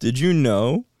teleporting. Did you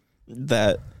know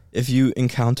that if you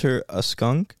encounter a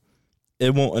skunk,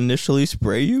 it won't initially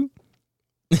spray you?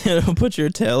 It'll put your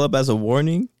tail up as a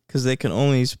warning because they can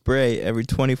only spray every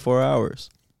 24 hours.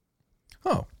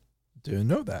 Oh, didn't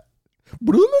know that.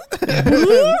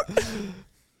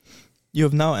 You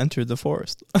have now entered the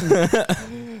forest.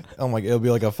 Oh my god, it'll be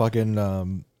like a fucking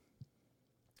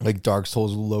like Dark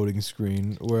Souls loading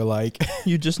screen where like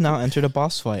you just now entered a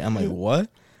boss fight. I'm like, what?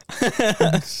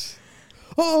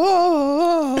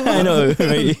 I know.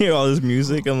 Right? You hear all this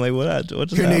music. I'm like, what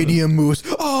just Canadian moose.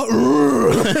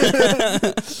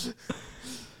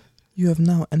 You have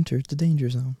now entered the danger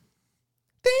zone.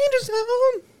 Danger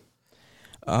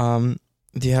zone.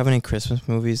 Do you have any Christmas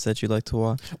movies that you like to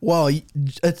watch? Well,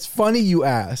 it's funny you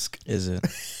ask. Is it?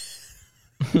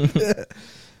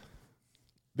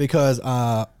 because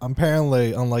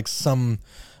apparently, unlike some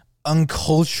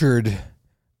uncultured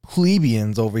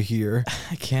plebeians over here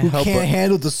I can't who help can't but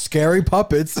handle the scary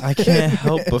puppets, I can't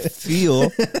help but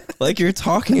feel like you're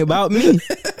talking about me.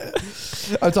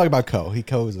 I'm talking about Ko.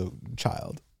 Ko is a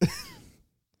child.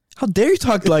 How dare you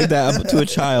talk like that to a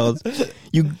child?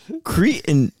 You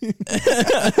cretin.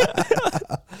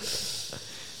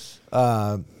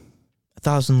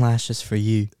 1,000 lashes for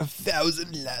you.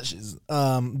 1,000 lashes.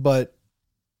 But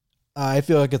I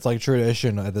feel like it's like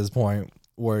tradition at this point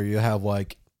where you have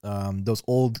like those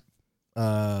old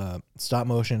stop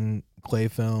motion clay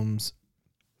films.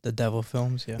 The devil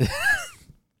films, yeah.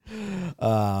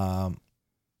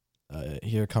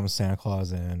 Here Comes Santa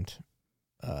Claus and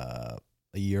A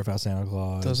Year Without Santa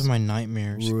Claus. Those are my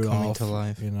nightmares coming Rudolph, to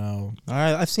life. you know. All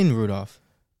right, I've seen Rudolph.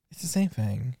 It's the same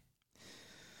thing.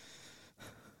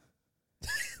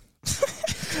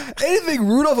 Anything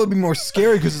Rudolph would be more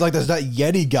scary because it's like there's that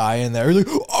Yeti guy in there. He's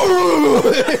like,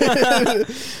 oh!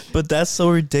 But that's so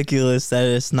ridiculous that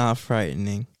it's not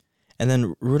frightening. And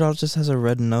then Rudolph just has a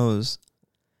red nose.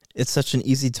 It's such an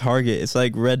easy target. It's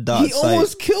like red dot He sight.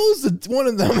 almost kills one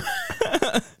of them.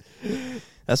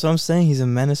 That's what I'm saying. He's a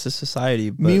menace to society.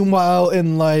 But Meanwhile,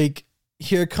 in like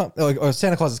or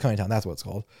Santa Claus is Coming to Town. That's what it's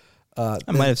called. I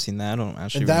might have seen that. I don't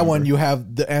actually. In that one, remember. you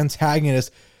have the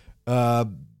antagonist,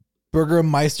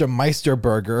 Burgermeister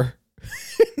Meisterburger.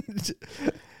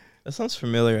 That sounds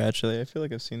familiar. Actually, I feel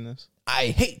like I've seen this. I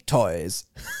hate toys.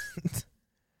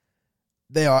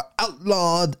 They are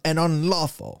outlawed and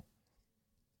unlawful.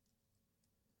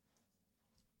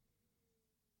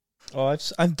 Oh,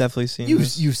 I've definitely seen You've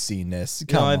this. seen this. No,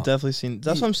 Come I've on. definitely seen.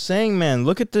 That's what I'm saying, man.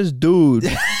 Look at this dude.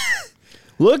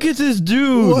 Look at this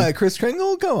dude. What, Kris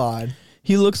Kringle? Come on.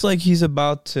 He looks like he's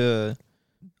about to,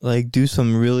 like, do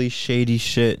some really shady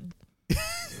shit.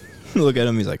 Look at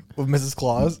him. He's like, With Mrs.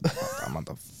 Claus. I'm about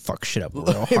to fuck shit up real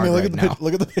I hard mean, look right at the now.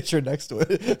 look at the picture next to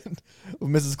it. With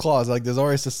Mrs. Claus. Like, there's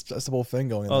always this whole thing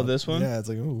going on. Oh, this one? Yeah, it's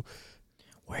like, ooh.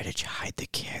 Where did you hide the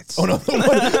kids? Oh, no.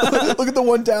 Look at the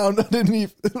one down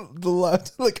underneath the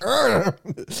left. Like,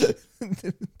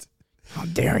 How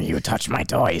dare you touch my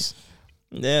toys?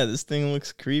 Yeah, this thing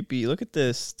looks creepy. Look at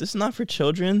this. This is not for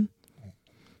children.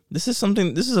 This is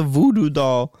something. This is a voodoo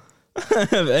doll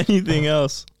of anything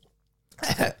else.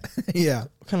 yeah.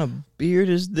 What kind of beard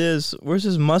is this? Where's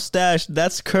his mustache?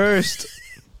 That's cursed.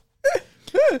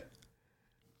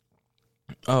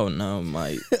 Oh no,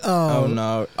 mate. Oh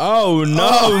no. Oh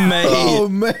no, mate. Oh,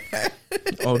 man.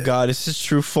 Oh god, it's his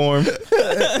true form.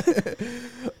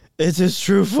 It's his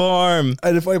true form.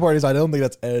 And the funny part is, I don't think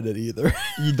that's edited either.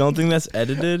 You don't think that's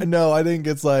edited? No, I think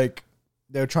it's like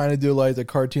they're trying to do like the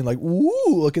cartoon, like, ooh,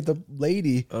 look at the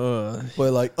lady. But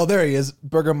like, oh, there he is,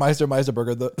 Burgermeister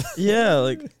Meisterburger. Yeah,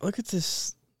 like look at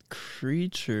this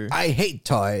creature. I hate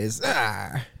toys.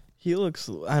 Ah. He looks.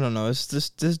 I don't know. It's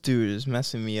this dude is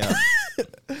messing me up.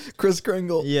 Kris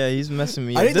Kringle. Yeah, he's messing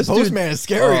me I up. think This the Postman is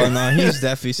scarier. Oh no, he's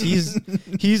definitely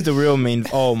he's the real main.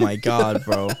 Oh my god,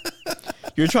 bro!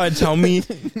 You're trying to tell me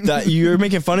that you're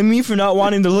making fun of me for not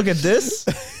wanting to look at this?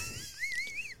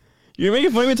 You're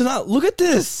making fun of me to not look at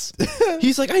this.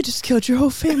 He's like, I just killed your whole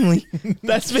family.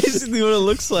 That's basically what it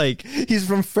looks like. He's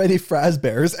from Freddy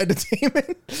Fazbear's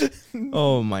Entertainment.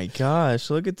 Oh my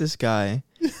gosh, look at this guy.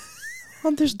 Oh,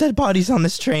 there's dead bodies on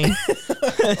this train.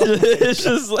 It's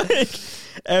just like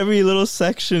every little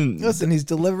section. Listen, he's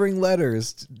delivering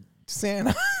letters to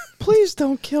Santa. Please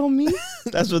don't kill me.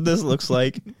 That's what this looks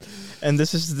like. And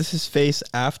this is his face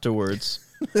afterwards.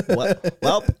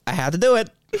 Well, I had to do it.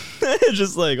 It's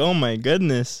just like, oh my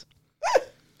goodness.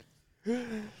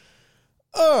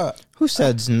 Who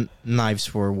said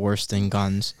knives were worse than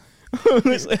guns?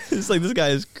 It's like this guy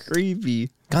is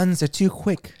creepy. Guns are too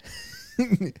quick.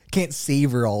 Can't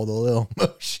savor all the little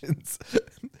motions.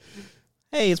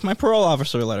 Hey, it's my parole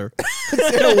officer letter.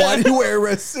 Santa, why do you wear a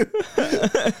red suit?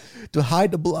 To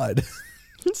hide the blood.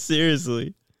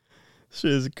 Seriously.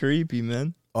 Shit is creepy,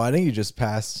 man. Oh, I think you just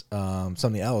passed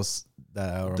something else.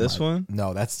 This one?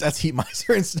 No, that's Heat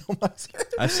Miser and Snow Miser.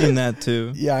 I've seen that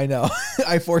too. Yeah, I know.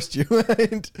 I forced you.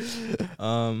 If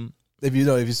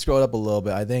you scroll up a little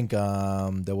bit, I think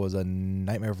there was a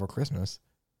Nightmare Before Christmas.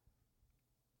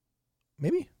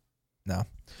 Maybe? No.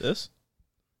 This?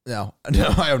 No, I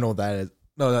don't know what that is.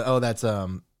 No, that's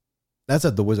at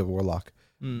the Wizard of Warlock.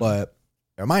 But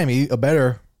it reminded me a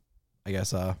better, I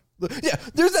guess. Yeah,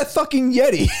 there's that fucking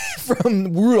Yeti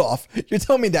from Rudolph. You're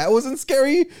telling me that wasn't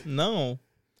scary? No.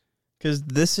 Because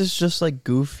this is just like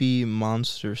goofy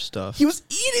monster stuff. He was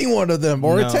eating one of them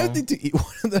or No. attempting to eat one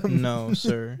of them. No,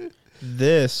 sir.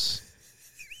 This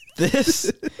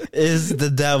is the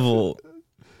devil.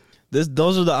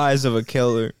 Those are the eyes of a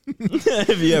killer.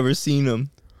 Have you ever seen them?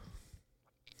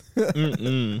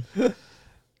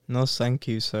 No, thank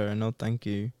you, sir. No, thank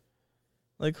you.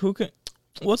 Like, who can?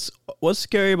 What's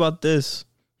scary about this?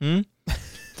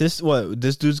 This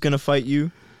dude's gonna fight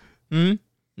you?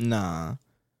 Nah.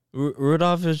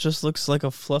 Rudolph just looks like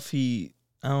a fluffy,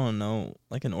 I don't know,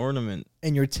 like an ornament.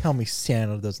 And you're telling me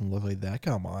Santa doesn't look like that?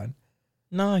 Come on.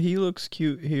 Nah, he looks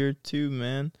cute here too,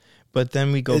 man. But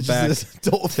then we go It's back just this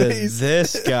adult to face.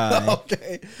 this guy.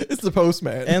 Okay, it's the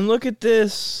postman. And look at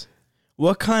this.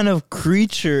 What kind of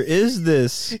creature is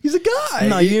this? He's a guy.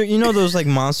 No, you know those like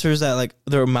monsters that like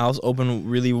their mouths open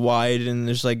really wide and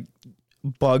there's like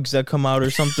bugs that come out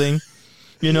or something.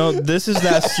 You know, this is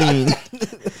that scene.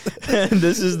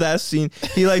 This is that scene.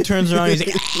 He like turns around and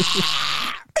he's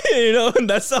like, you know,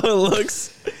 that's how it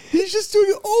looks. He's just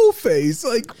doing an O face.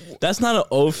 Like, That's not an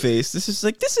O face. This is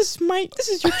your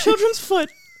children's foot.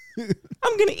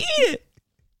 I'm gonna eat it.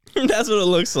 That's what it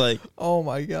looks like. oh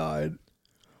my god.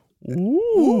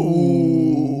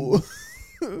 Ooh.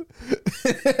 I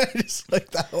just like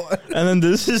that one. And then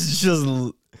this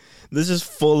is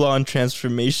full on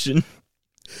transformation.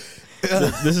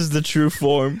 This is the true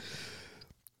form.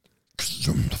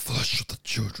 Consume the flesh of the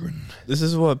children. This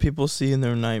is what people see in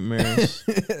their nightmares.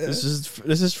 This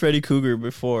is Freddy Krueger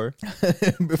before.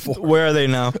 Before Where are they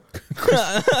now?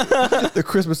 the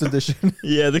Christmas edition.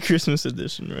 Yeah, the Christmas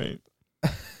edition, right?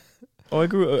 Oh,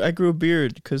 I grew a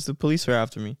beard because the police are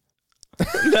after me.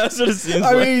 That's what it seems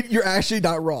I like. mean, you're actually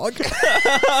not wrong.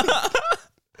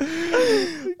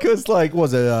 Because, like,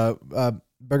 was it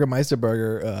Burgermeister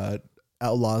Burger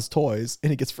outlaws toys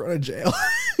and he gets thrown in jail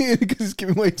because he's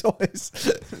giving away toys.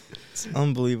 It's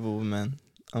unbelievable, man.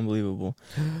 Unbelievable.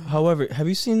 However, have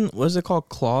you seen, what is it called?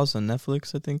 Claws on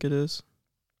Netflix, I think it is.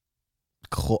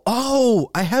 Cool.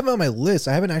 Oh, I have it on my list.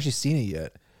 I haven't actually seen it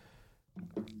yet.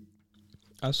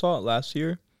 I saw it last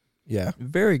year. Yeah.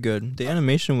 Very good. The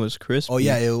animation was crisp. Oh,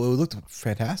 yeah. It looked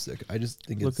fantastic. I just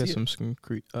think Look at some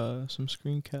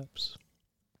screen caps.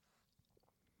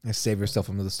 Save yourself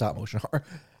from the stop motion horror.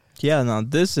 Yeah, now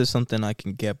this is something I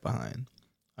can get behind.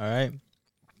 All right.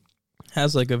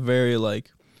 Has like a very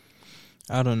like,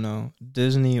 I don't know,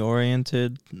 Disney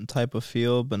oriented type of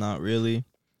feel, but not really.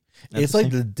 It's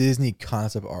like the Disney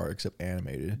concept art except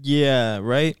animated. Yeah,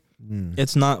 right? Mm.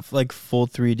 It's not like full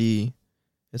 3D.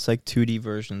 It's like 2D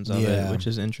versions of Yeah. it, which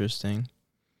is interesting.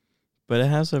 But it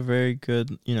has a very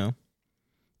good, you know,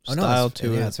 style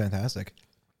to Yeah, it. it's fantastic.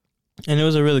 And it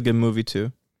was a really good movie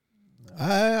too.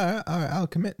 I'll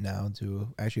commit now to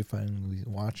actually finally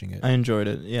watching it. I enjoyed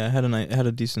it. Yeah, it had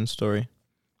a decent story.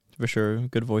 For sure.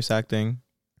 Good voice acting.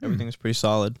 Everything was pretty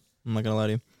solid. I'm not going to lie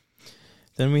to you.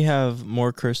 Then we have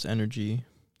more Cursed Energy.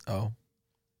 Oh.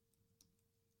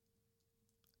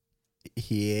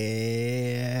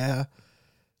 Yeah.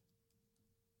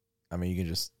 I mean, you can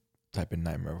just type in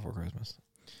Nightmare Before Christmas.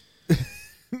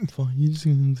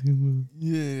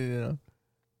 Yeah.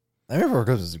 Nightmare Before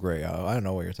Christmas is great. I don't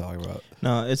know what you're talking about.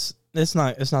 No, it's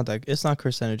not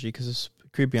Cursed Energy because it's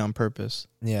creepy on purpose.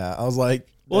 Yeah, I was like,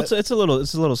 Well, it's a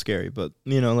little scary, but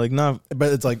you know, like not.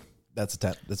 but it's like that's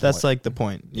That's like the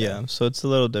point. Yeah. So it's a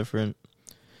little different.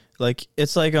 Like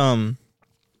it's like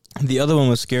the other one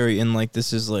was scary and like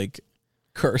this is like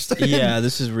cursed. yeah,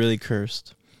 this is really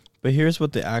cursed. But here's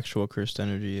what the actual Cursed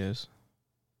Energy is.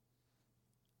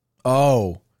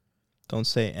 Oh. Don't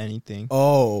say anything.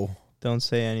 Oh. Don't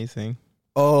say anything.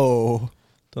 Oh.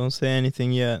 Don't say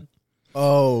anything yet.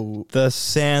 Oh. The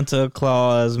Santa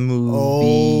Claus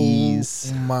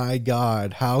movies. Oh my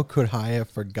God. How could I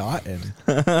have forgotten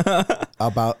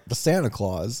about the Santa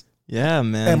Claus? Yeah,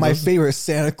 man. And my favorite,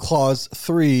 Santa Claus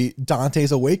 3,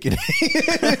 Dante's Awakening.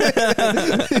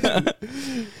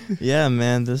 Yeah,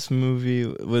 man. This movie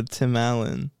with Tim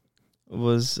Allen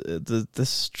was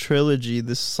this trilogy,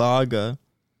 this saga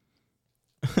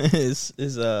is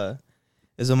a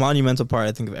monumental part,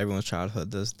 I think, of everyone's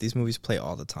childhood. These movies play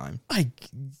all the time.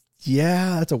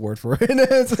 Yeah, that's a word for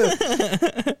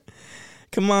it.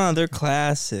 Come on, they're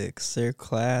classics. They're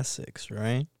classics,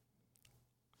 right?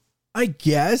 I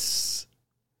guess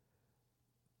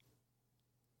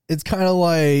it's kind of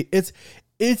like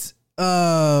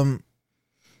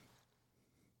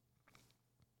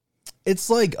it's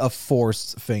like a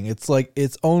forced thing. It's like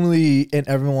it's only in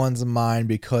everyone's mind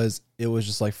because it was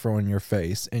just like thrown in your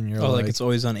face and you're like it's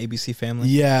always on ABC Family.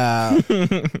 yeah.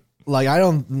 Like I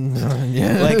don't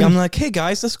yeah. Like I'm like, hey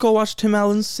guys, let's go watch Tim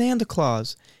Allen's Santa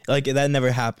Claus. Like that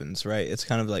never happens, right? It's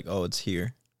kind of like, oh, it's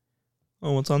here.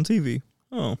 Oh, it's on TV.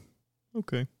 Oh,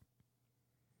 okay.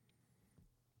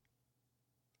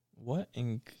 What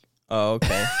in? Oh,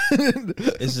 okay.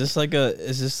 Is this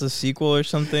the sequel or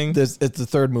something? It's the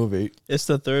third movie. It's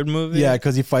the third movie? Yeah,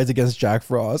 because he fights against Jack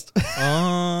Frost,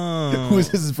 Oh. who's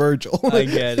his Virgil. I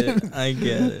get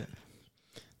it.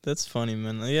 That's funny,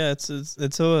 man. Yeah, it's I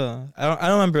don't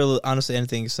remember honestly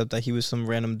anything except that he was some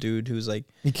random dude who's like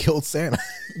He killed Santa.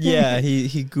 yeah,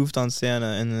 he goofed on Santa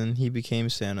and then he became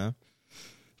Santa.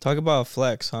 Talk about a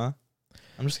flex, huh?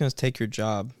 I'm just gonna take your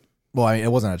job. Well, I mean,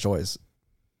 it wasn't a choice.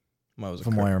 What was it?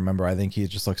 From what I remember, I think he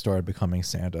just like started becoming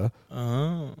Santa.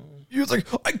 Oh. He was like,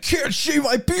 I can't shave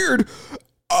my beard.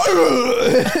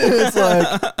 It's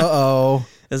like, uh-oh.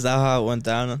 Is that how it went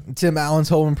down? Tim Allen's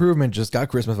Home Improvement just got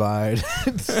Christmas-fied.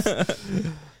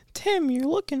 Tim, you're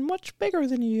looking much bigger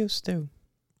than you used to.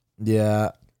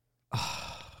 Yeah.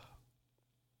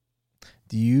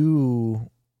 Do you...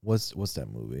 What's that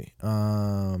movie?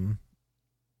 On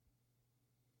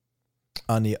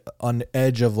the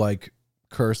edge of like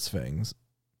cursed things.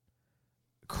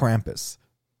 Krampus.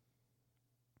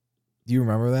 Do you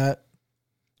remember that?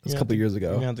 It's a couple years ago.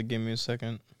 You're gonna have to give me a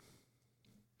second.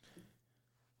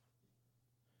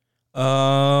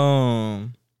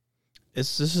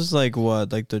 This is like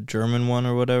what, like the German one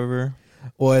or whatever.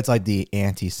 Well, it's like the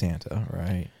anti-Santa,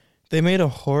 right? They made a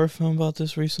horror film about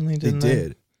this recently, didn't they? They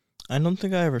did. I don't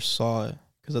think I ever saw it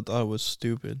because I thought it was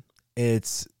stupid.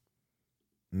 It's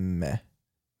meh.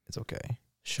 It's okay.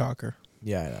 Shocker.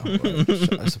 Yeah, I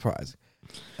know. Surprise.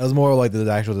 It was more like the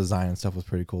actual design and stuff was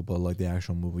pretty cool, but like the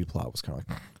actual movie plot was kind of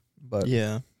like. But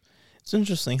yeah, it's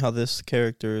interesting how this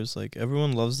character is like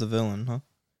everyone loves the villain, huh?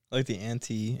 Like the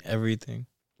anti everything.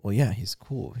 Well, yeah, he's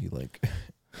cool. He like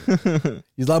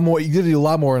he's a lot more. He gives you a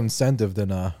lot more incentive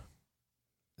than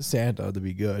Santa to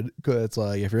be good. Cause it's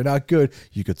like if you're not good,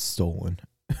 you get stolen.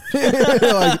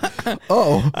 Like,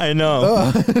 oh, I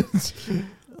know.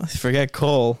 Forget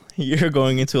Cole. You're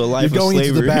going into a life. You're going of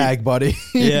slavery. Into the bag, buddy.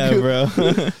 Yeah, bro.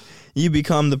 You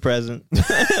become the present,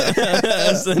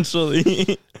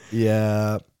 essentially.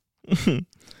 Yeah.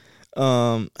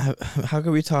 How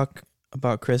could we talk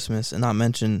about Christmas and not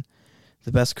mention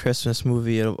the best Christmas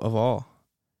movie of all?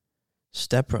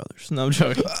 Step Brothers. No, I'm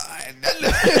joking.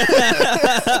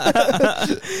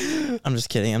 I'm just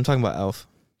kidding. I'm talking about Elf.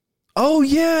 Oh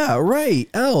yeah, right.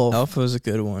 Elf. Elf was a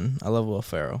good one. I love Will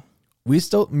Ferrell. Me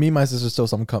and my sister still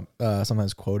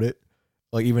sometimes quote it.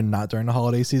 Like even not during the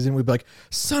holiday season, we'd be like,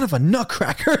 "Son of a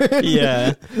nutcracker!"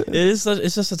 Yeah, it's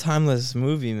just a timeless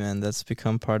movie, man. That's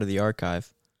become part of the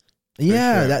archive.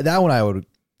 Yeah, sure. that one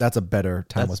that's a better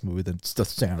timeless movie than the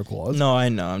Santa Claus. No, I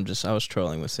know. I was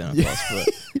trolling with Santa Claus,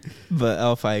 but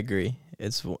Elf, I agree.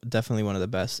 It's definitely one of the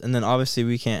best. And then obviously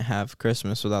we can't have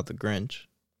Christmas without the Grinch.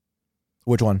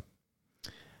 Which one?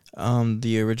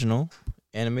 The original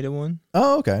animated one.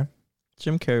 Oh, okay.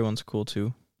 Jim Carrey one's cool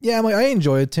too. Yeah, I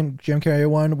enjoy it. Jim Carrey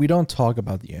one. We don't talk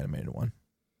about the animated one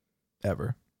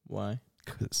ever. Why?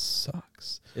 Because it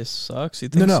sucks. It sucks? You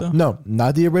think so? No,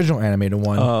 not the original animated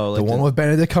one. Oh, like the one with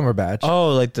Benedict Cumberbatch.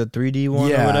 Oh, like the 3D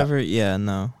one or whatever? Yeah,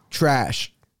 no.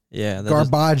 Trash. Yeah.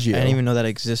 Garbaggio. I didn't even know that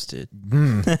existed.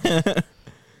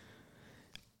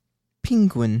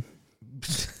 Penguin.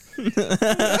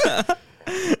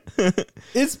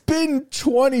 It's been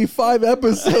 25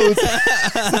 episodes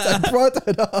since I brought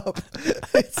that up.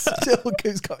 It still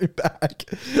keeps coming back.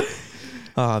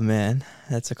 Oh man,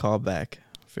 that's a callback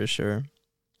for sure.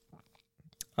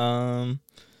 Oh,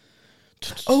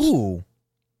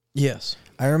 yes,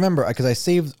 I remember because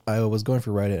I was going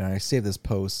through Reddit and I saved this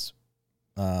post.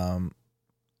 Kind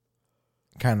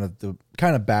of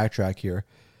backtrack here,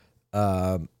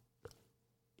 because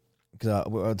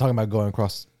we're talking about going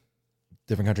across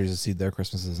different countries to see their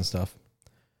Christmases and stuff.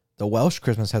 The Welsh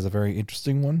Christmas has a very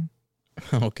interesting one.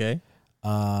 Okay.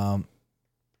 Let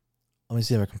me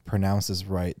see if I can pronounce this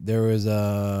right. There was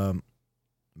a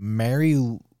Mary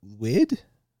Lwyd,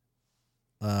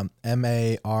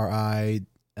 MARILW.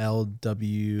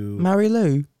 Mary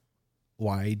Lou.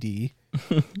 YD.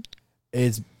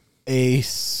 It's a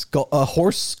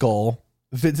horse skull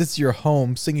visits your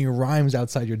home singing rhymes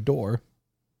outside your door.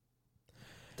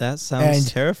 That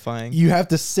sounds terrifying. You have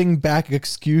to sing back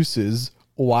excuses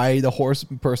why the horse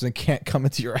person can't come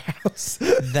into your house.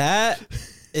 That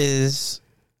is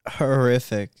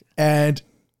horrific. And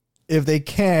if they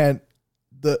can't,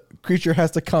 the creature has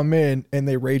to come in and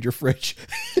they raid your fridge.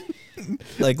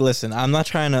 Like, listen, I'm not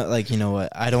trying to, like, you know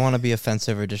what? I don't want to be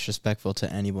offensive or disrespectful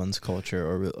to anyone's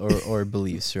culture or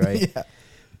beliefs, right? Yeah.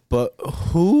 But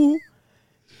who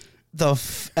the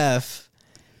F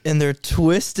in their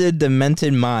twisted,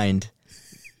 demented mind,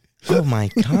 oh my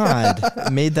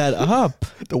God, made that up?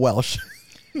 The Welsh.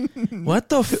 What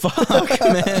the fuck,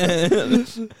 man?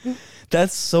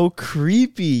 That's so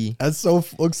creepy. Looks so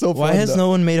Why fun. has though. no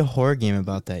one made a horror game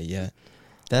about that yet?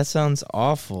 That sounds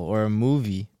awful. Or a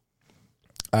movie.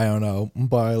 I don't know,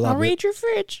 but I love it. your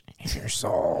fridge.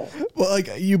 Well, like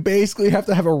you basically have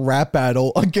to have a rap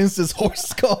battle against this horse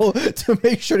skull to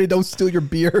make sure they don't steal your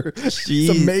beer. Jeez.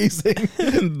 It's amazing.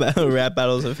 Rap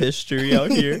battles of history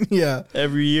out here. Yeah.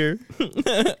 Every year.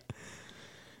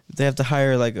 They have to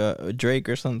hire like a Drake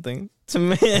or something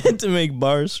to make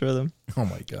bars for them. Oh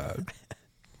my god.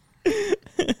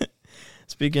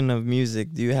 Speaking of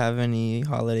music, do you have any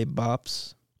holiday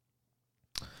bops?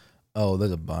 Oh,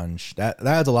 there's a bunch.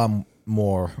 That's a lot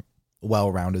more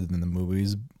well-rounded than the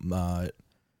movies.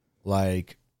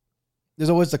 Like, there's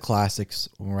always the classics,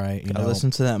 right? You I know.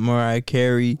 listen to that Mariah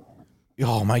Carey.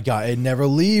 Oh my god, it never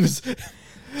leaves.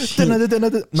 She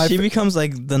becomes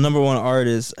like the number one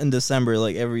artist in December,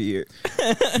 like every year.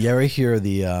 You ever hear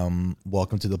the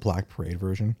 "Welcome to the Black Parade"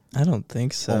 version? I don't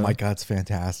think so. Oh my god, it's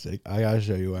fantastic. I gotta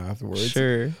show you afterwards.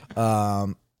 Sure.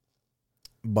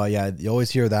 But yeah, you always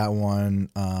hear that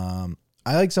one.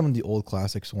 I like some of the old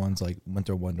classics ones, like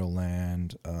Winter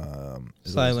Wonderland.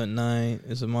 Silent Night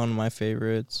is one of my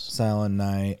favorites. Silent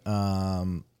Night.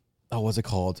 What's it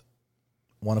called?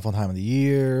 Wonderful Time of the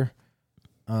Year.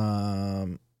 I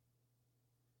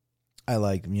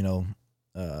like,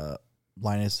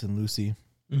 Linus and Lucy.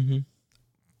 Mm-hmm.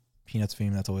 Peanuts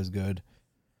theme, that's always good.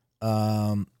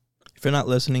 If you're not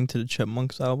listening to the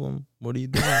Chipmunks album, what are you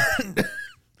doing?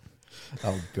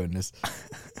 Oh goodness.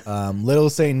 Little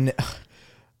Saint Nick.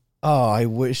 Oh, I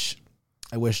wish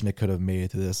Nick could have made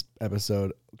it to this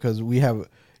episode, because we have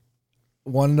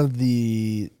one of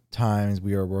the times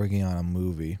we were working on a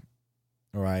movie,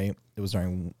 right? It was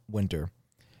during winter,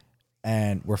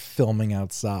 and we're filming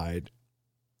outside,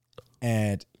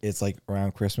 and it's like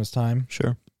around Christmas time.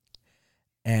 Sure.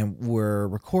 And we're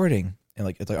recording, and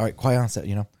it's like, all right, quiet on set,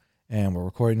 and we're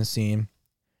recording the scene.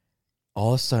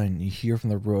 All of a sudden, you hear from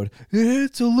the road,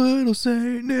 "It's a little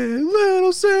Saint Nick,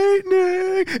 little Saint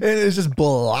Nick," and it's just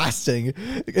blasting.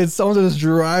 And someone's just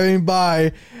driving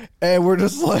by, and we're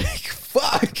just like,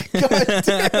 "Fuck, god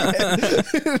damn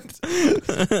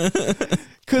it!"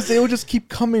 Because they would just keep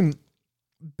coming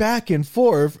back and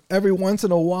forth every once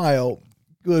in a while.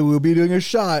 We'll be doing a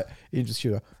shot, and you just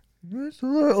hear, "It's a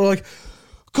little," like,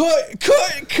 cut.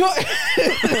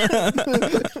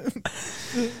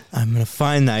 I'm gonna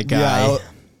find that guy. Yeah,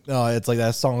 no, it's like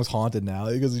that song's haunted now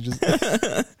because he just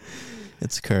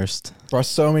It's cursed. brought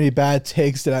so many bad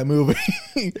takes to that movie.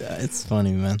 Yeah, it's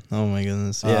funny, man. Oh my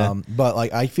goodness. Yeah. But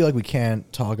I feel like we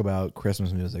can't talk about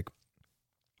Christmas music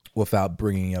without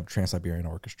bringing up Trans-Siberian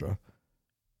Orchestra.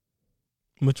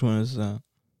 Which one is that?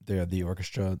 They're the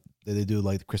orchestra. They do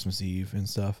like Christmas Eve and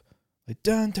stuff. Like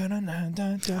dun dun dun dun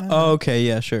dun dun. Oh, okay.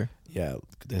 Yeah, sure. Yeah,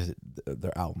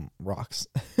 their album rocks,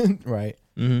 right?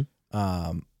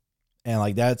 Mm-hmm.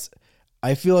 And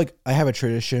I feel like I have a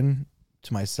tradition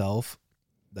to myself,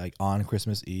 like on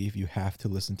Christmas Eve, you have to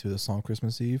listen to the song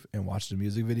Christmas Eve and watch the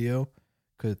music video,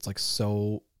 because it's like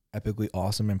so epically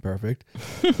awesome and perfect.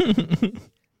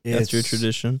 That's your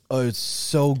tradition. Oh, it's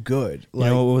so good. You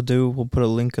know what we'll do? We'll put a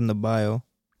link in the bio.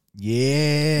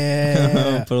 Yeah.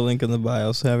 We'll put a link in the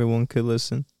bio so everyone could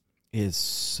listen. It's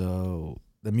so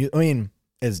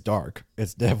it's dark.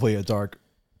 It's definitely a dark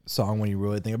song when you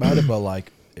really think about it, but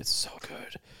it's so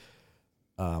good.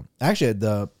 Actually,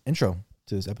 the intro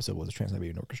to this episode was a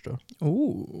Trans-Siberian Orchestra.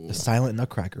 Ooh. The Silent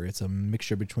Nutcracker. It's a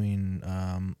mixture between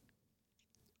the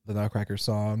Nutcracker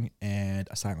song and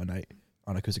A Silent Night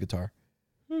on acoustic guitar.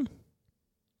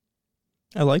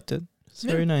 I liked it. It's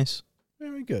very nice.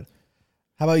 Very good.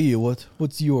 How about you?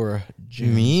 What's your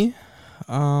jam? Me?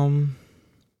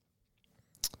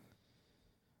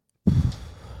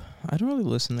 I don't really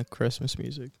listen to Christmas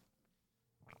music.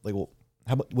 How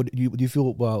about what do you feel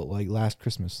about Last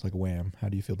Christmas, like Wham? How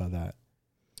do you feel about that?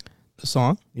 The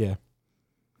song? Yeah.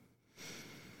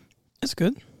 It's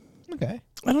good. Okay.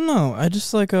 I don't know. I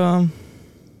just I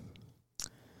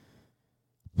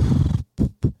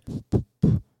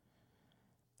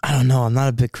don't know. I'm not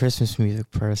a big Christmas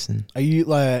music person. Are you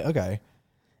okay?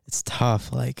 It's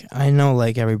tough. I know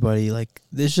everybody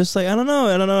it's just I don't know.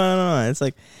 It's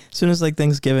as soon as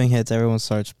Thanksgiving hits, everyone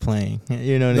starts playing.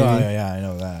 You know what I mean? Yeah, I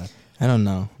know that. I don't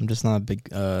know. I'm just not a big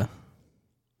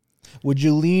Would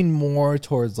you lean more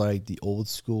towards the old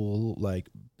school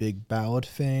big ballad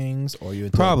things, or you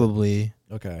probably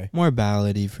okay, more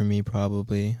ballady for me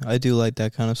probably. I do like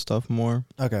that kind of stuff more.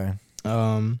 Okay.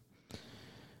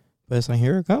 But it's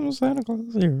here comes Santa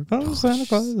Claus, here comes Santa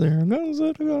Claus, here comes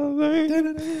Santa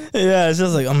Claus. Yeah, it's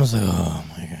just I'm just oh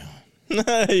my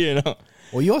god.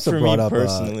 Well, you also For me brought up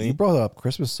personally. you brought up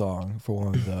Christmas song for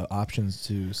one of the options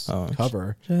to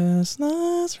cover,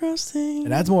 Chestnuts roasting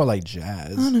and that's more like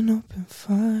jazz. on an open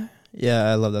fire.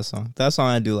 Yeah, I love that song. That song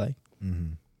I do like.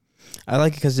 Mm-hmm. I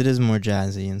like it because it is more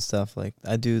jazzy and stuff. Like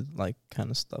I do like kind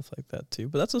of stuff like that too.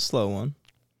 But that's a slow one.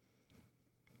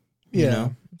 Yeah. You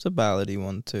know, it's a ballady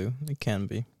one too. It can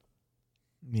be.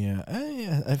 Yeah,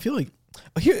 I feel like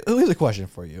here's a question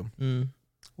for you. Mm.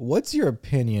 What's your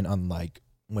opinion on like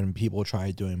when people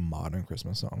try doing modern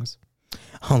Christmas songs?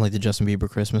 I don't like the Justin Bieber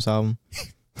Christmas album.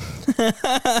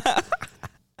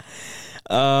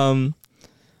 I'm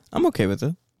okay with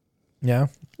it. Yeah.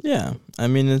 Yeah, I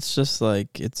mean it's just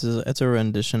like it's a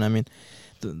rendition. I mean,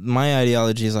 my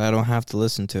ideology is I don't have to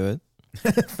listen to it.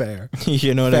 Fair.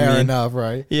 You know what I mean? Fair enough,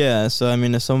 right? Yeah. So I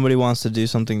mean, if somebody wants to do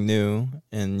something new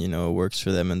and it works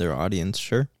for them and their audience,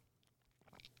 sure.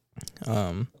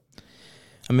 I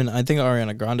mean, I think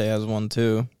Ariana Grande has one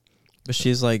too, but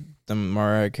she's like the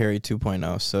Mariah Carey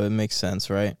 2.0, so it makes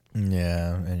sense, right?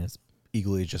 Yeah, and it's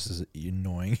equally just as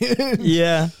annoying.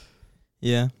 Yeah.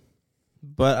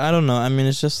 But I don't know. I mean,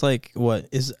 it's just like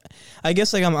I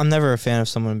guess like I'm never a fan of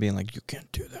someone being like, you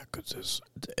can't do that because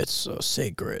it's so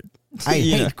sacred. I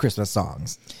You hate know? Christmas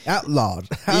songs. Outlawed.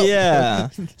 Yeah.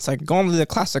 It's like only the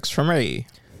classics for me.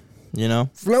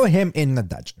 Throw him in the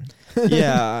dungeon.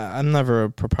 Yeah, I'm never a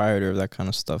proprietor of that kind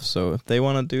of stuff. So if they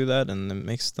want to do that and it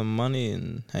makes them money,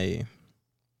 and hey,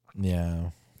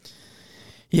 Yeah.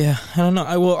 yeah, I don't know.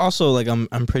 I will also like I'm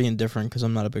pretty indifferent because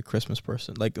I'm not a big Christmas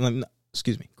person.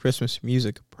 Christmas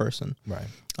music person. Right.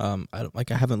 I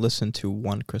haven't listened to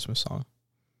one Christmas song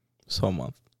this whole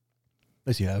month.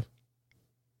 Yes, you have.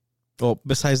 Well,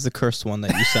 besides the cursed one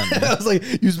that you sent me. I was like,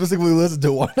 you specifically listened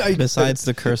to one. Besides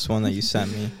the cursed one that you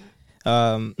sent me.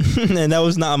 And that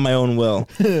was not my own will.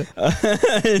 In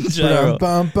general.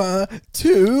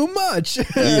 Too much.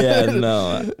 Yeah,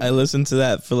 no. I listened to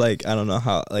that for I don't know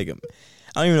how, I don't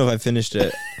even know if I finished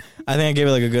it. I think I gave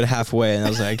it a good halfway and I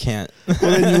was like, I can't. Well,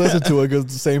 then you listen to it because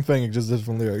it's the same thing, it's just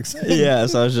different lyrics. Yeah,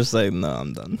 so I was just like, no,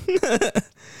 I'm done.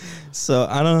 So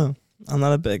I don't know.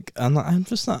 I'm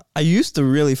just not. I used to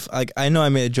really, I know I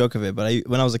made a joke of it, but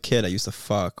when I was a kid, I used to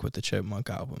fuck with the Chipmunk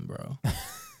album, bro.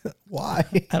 Why?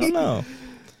 I don't know.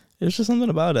 There's just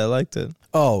something about it. I liked it.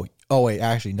 Oh, wait,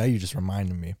 actually, now you just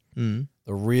reminded me. Mm.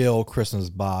 The real Christmas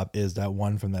Bob is that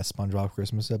one from that SpongeBob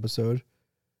Christmas episode.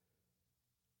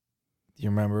 Do you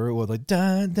remember? It was like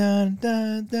dun dun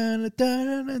dun dun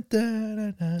dun dun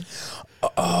dun dun.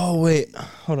 Oh wait,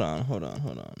 hold on.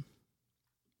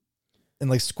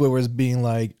 And Squidward's being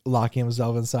locking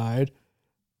himself inside.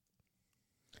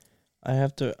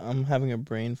 I'm having a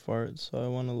brain fart, so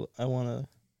I wanna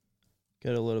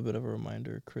get a little bit of a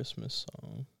reminder. Christmas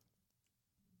song.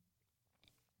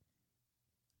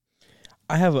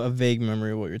 I have a vague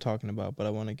memory of what you're talking about, but I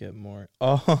want to get more.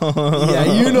 Oh, Yeah,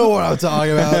 you know what I'm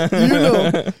talking about. You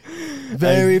know,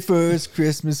 very first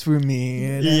Christmas for me.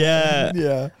 And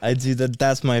yeah. I do that.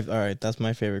 That's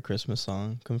my favorite Christmas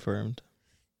song. Confirmed.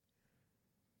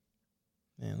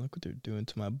 Man, look what they're doing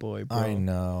to my boy, bro. I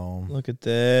know. Look at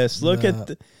this.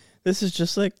 This is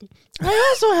just I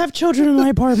also have children in my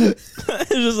apartment. It's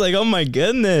just oh my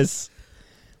goodness.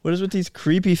 What is with these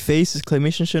creepy faces?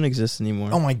 Claymation shouldn't exist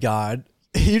anymore. Oh my God.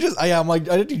 I'm like,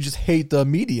 I think you just hate the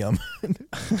medium.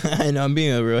 I know, I'm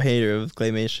being a real hater of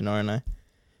claymation, aren't I?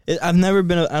 I've never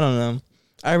been, I don't know.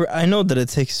 I know that it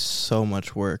takes so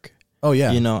much work. Oh,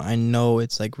 yeah. I know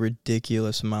it's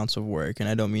ridiculous amounts of work, and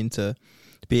I don't mean to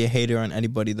be a hater on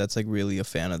anybody that's really a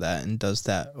fan of that and does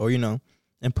that, or,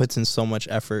 and puts in so much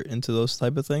effort into those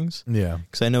type of things. Yeah.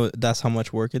 Because I know that's how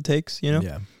much work it takes,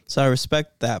 Yeah. So I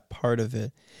respect that part of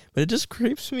it. But it just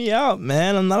creeps me out,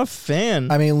 man. I'm not a fan.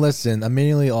 I mean, listen,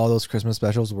 immediately all those Christmas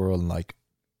specials were in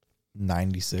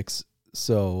 96.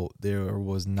 So there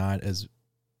was not as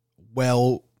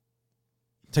well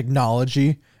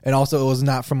technology. And also it was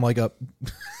not from a...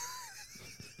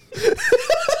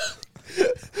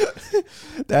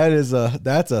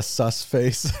 That's a sus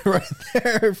face right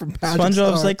there from Patrick.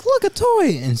 SpongeBob's look, a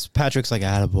toy. And Patrick's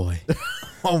attaboy.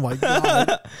 Oh my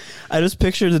God. I just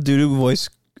picture the dude who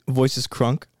voices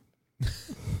Crunk.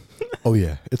 Oh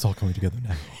yeah, it's all coming together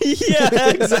now. Yeah,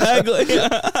 exactly.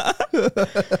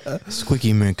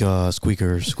 Squeaky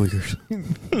squeakers.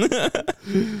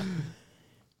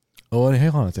 Oh, and hang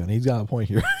on a second. He's got a point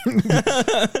here.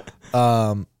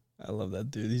 I love that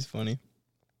dude. He's funny.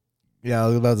 Yeah, I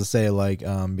was about to say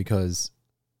because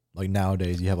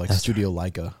nowadays you have Studio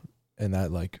Leica, and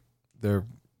that their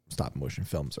stop motion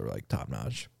films are top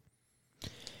notch.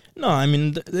 No, I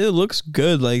mean it looks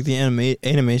good, the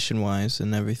animation wise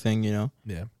and everything. Yeah,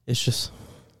 it's just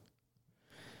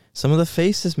Some of the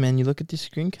faces, man. You look at these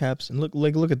screen caps and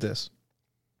look at this.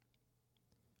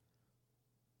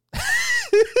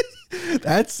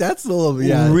 That's a little bit,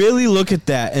 yeah. Really look at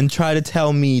that and try to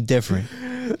tell me different.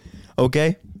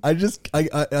 Okay? I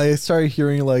started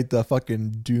hearing like the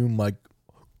fucking Doom like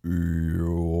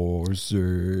you just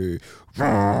heard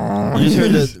you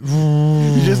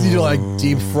just need to like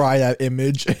deep fry that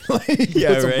image and like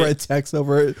put some red text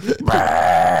over it.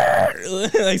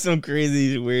 Like some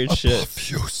crazy weird shit.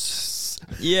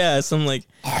 Yeah, some like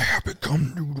I have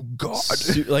become new God.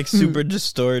 Like super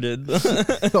distorted.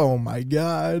 Oh my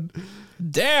god.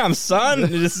 Damn, son.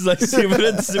 This is like super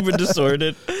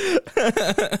distorted.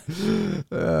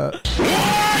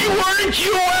 Why weren't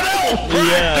you at Elf?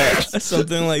 Yeah,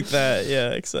 something like that.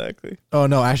 Yeah, exactly. Oh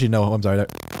no, actually no. I'm sorry. Oh,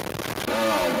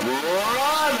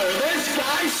 brother, this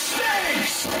guy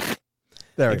stinks.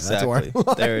 There, Exactly.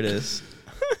 that's There it is.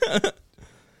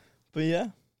 But yeah,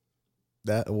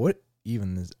 that what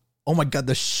even is? Oh my god,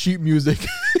 the sheet music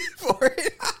for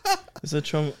it. it's a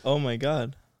drum. Oh my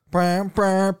god. Oh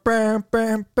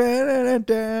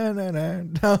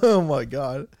my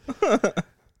god.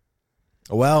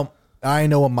 Well, I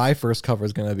know what my first cover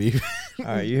is gonna be. All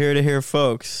right, you hear to hear,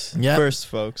 folks. Yep. First,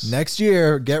 folks. Next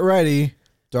year, get ready.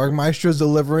 Dark Maestro's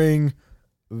delivering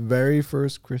very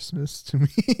first Christmas to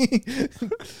me.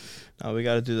 Oh, we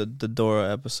got to do the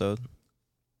Dora episode.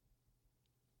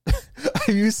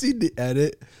 Have you seen the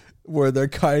edit where they're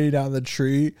cutting down the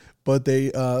tree, but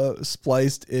they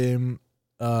spliced in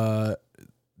the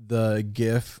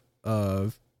gif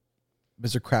of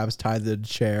Mr. Krabs tied to the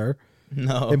chair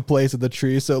No. in place of the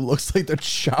tree, so it looks like they're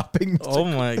chopping Mr. Oh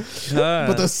my god.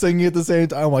 but they're singing at the same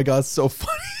time. Oh my god, it's so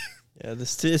funny. Yeah,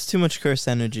 it's too much cursed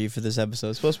energy for this episode.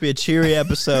 It's supposed to be a cheery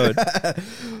episode.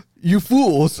 You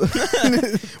fools.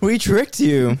 We tricked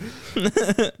you.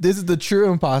 This is the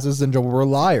true imposter syndrome. We're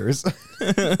liars.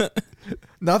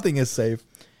 Nothing is safe.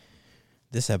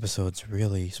 This episode's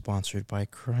really sponsored by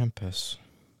Krampus.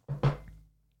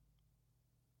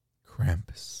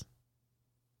 Krampus.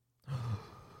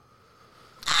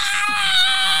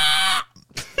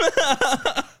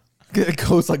 It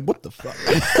goes like, what the fuck?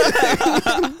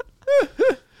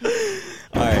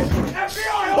 All right.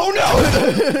 FBI, Oh no!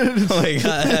 Oh my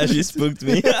god, she spooked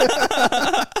me.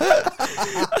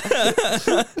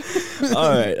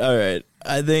 All right.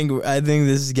 I think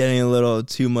this is getting a little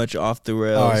too much off the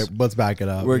rails. All right, let's back it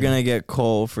up. We're gonna get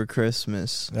Cole for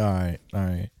Christmas. All right.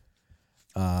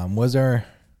 Was there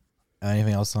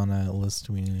anything else on that list?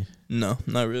 No,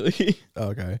 not really.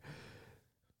 Okay.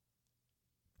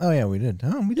 Oh yeah, we did.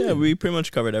 Oh, we did. Yeah, we pretty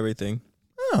much covered everything.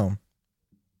 Oh,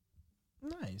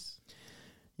 nice.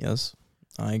 Yes,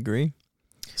 I agree.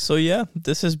 So yeah,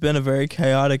 this has been a very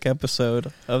chaotic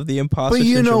episode of the Imposter But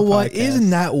you know Syndrome what? podcast. Isn't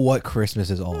that what Christmas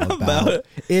is all about? About-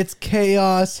 It's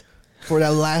chaos for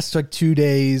that last like 2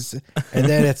 days, and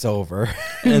then it's over.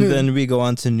 And then we go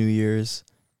on to New Year's.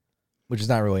 Which is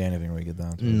not really anything we get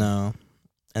down to. No.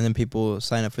 And then people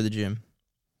sign up for the gym.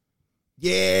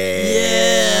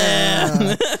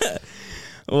 Yeah.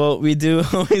 Well, we do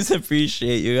always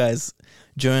appreciate you guys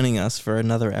joining us for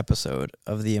another episode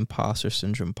of the Imposter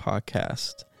Syndrome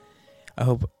podcast. I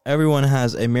hope everyone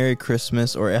has a Merry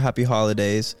Christmas or a Happy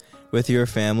Holidays with your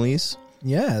families.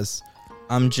 Yes.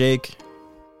 I'm Jake.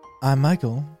 I'm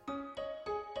Michael.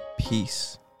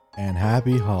 Peace. And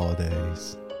happy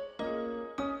holidays.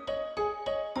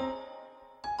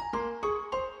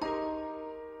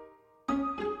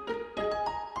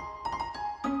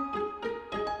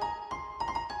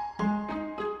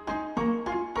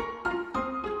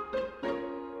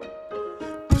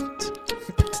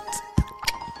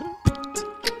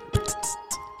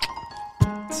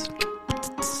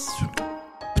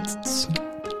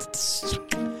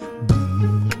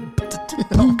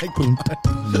 Oh my god.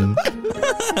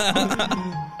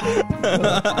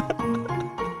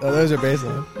 Oh, there's your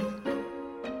baseline.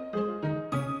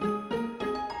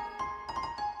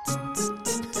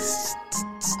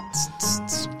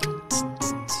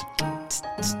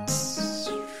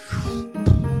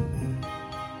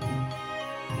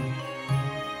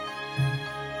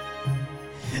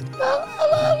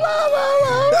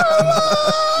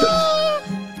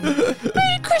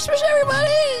 Merry Christmas,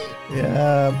 everybody!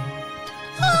 Yeah.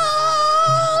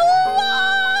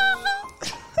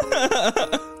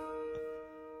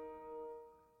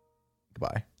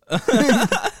 Goodbye.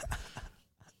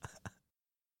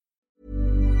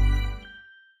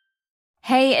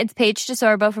 Hey, it's Paige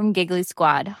DeSorbo from Giggly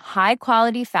Squad. High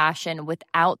quality fashion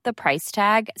without the price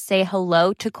tag. Say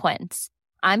hello to Quince.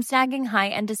 I'm snagging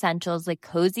high-end essentials like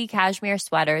cozy cashmere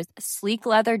sweaters, sleek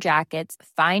leather jackets,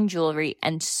 fine jewelry,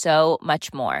 and so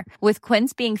much more. With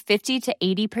Quince being 50 to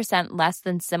 80% less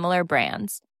than similar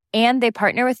brands. And they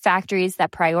partner with factories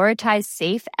that prioritize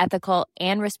safe, ethical,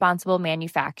 and responsible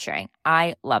manufacturing.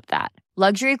 I love that.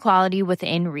 Luxury quality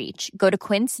within reach. Go to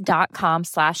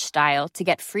quince.com/style to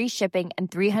get free shipping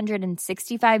and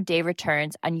 365-day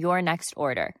returns on your next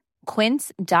order.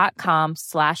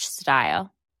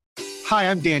 Quince.com/style. Hi,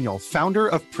 I'm Daniel, founder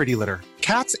of Pretty Litter.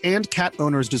 Cats and cat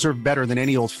owners deserve better than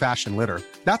any old-fashioned litter.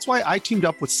 That's why I teamed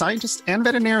up with scientists and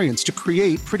veterinarians to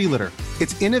create Pretty Litter.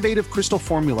 Its innovative crystal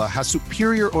formula has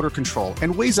superior odor control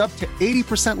and weighs up to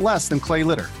 80% less than clay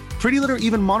litter. Pretty Litter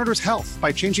even monitors health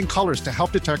by changing colors to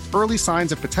help detect early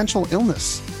signs of potential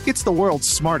illness. It's the world's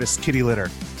smartest kitty litter.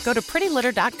 Go to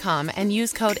prettylitter.com and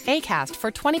use code ACAST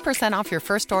for 20% off your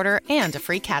first order and a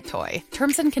free cat toy.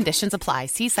 Terms and conditions apply.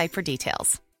 See site for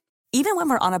details. Even when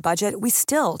we're on a budget, we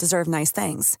still deserve nice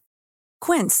things.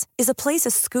 Quince is a place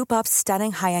to scoop up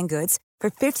stunning high-end goods for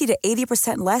 50 to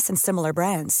 80% less than similar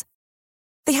brands.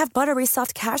 They have buttery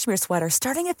soft cashmere sweaters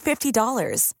starting at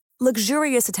 $50,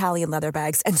 luxurious Italian leather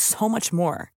bags, and so much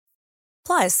more.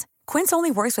 Plus, Quince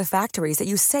only works with factories that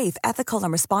use safe, ethical,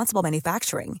 and responsible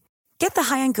manufacturing. Get the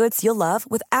high-end goods you'll love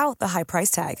without the high price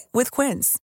tag with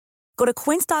Quince. Go to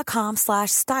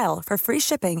quince.com/style for free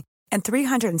shipping and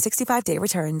 365-day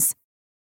returns.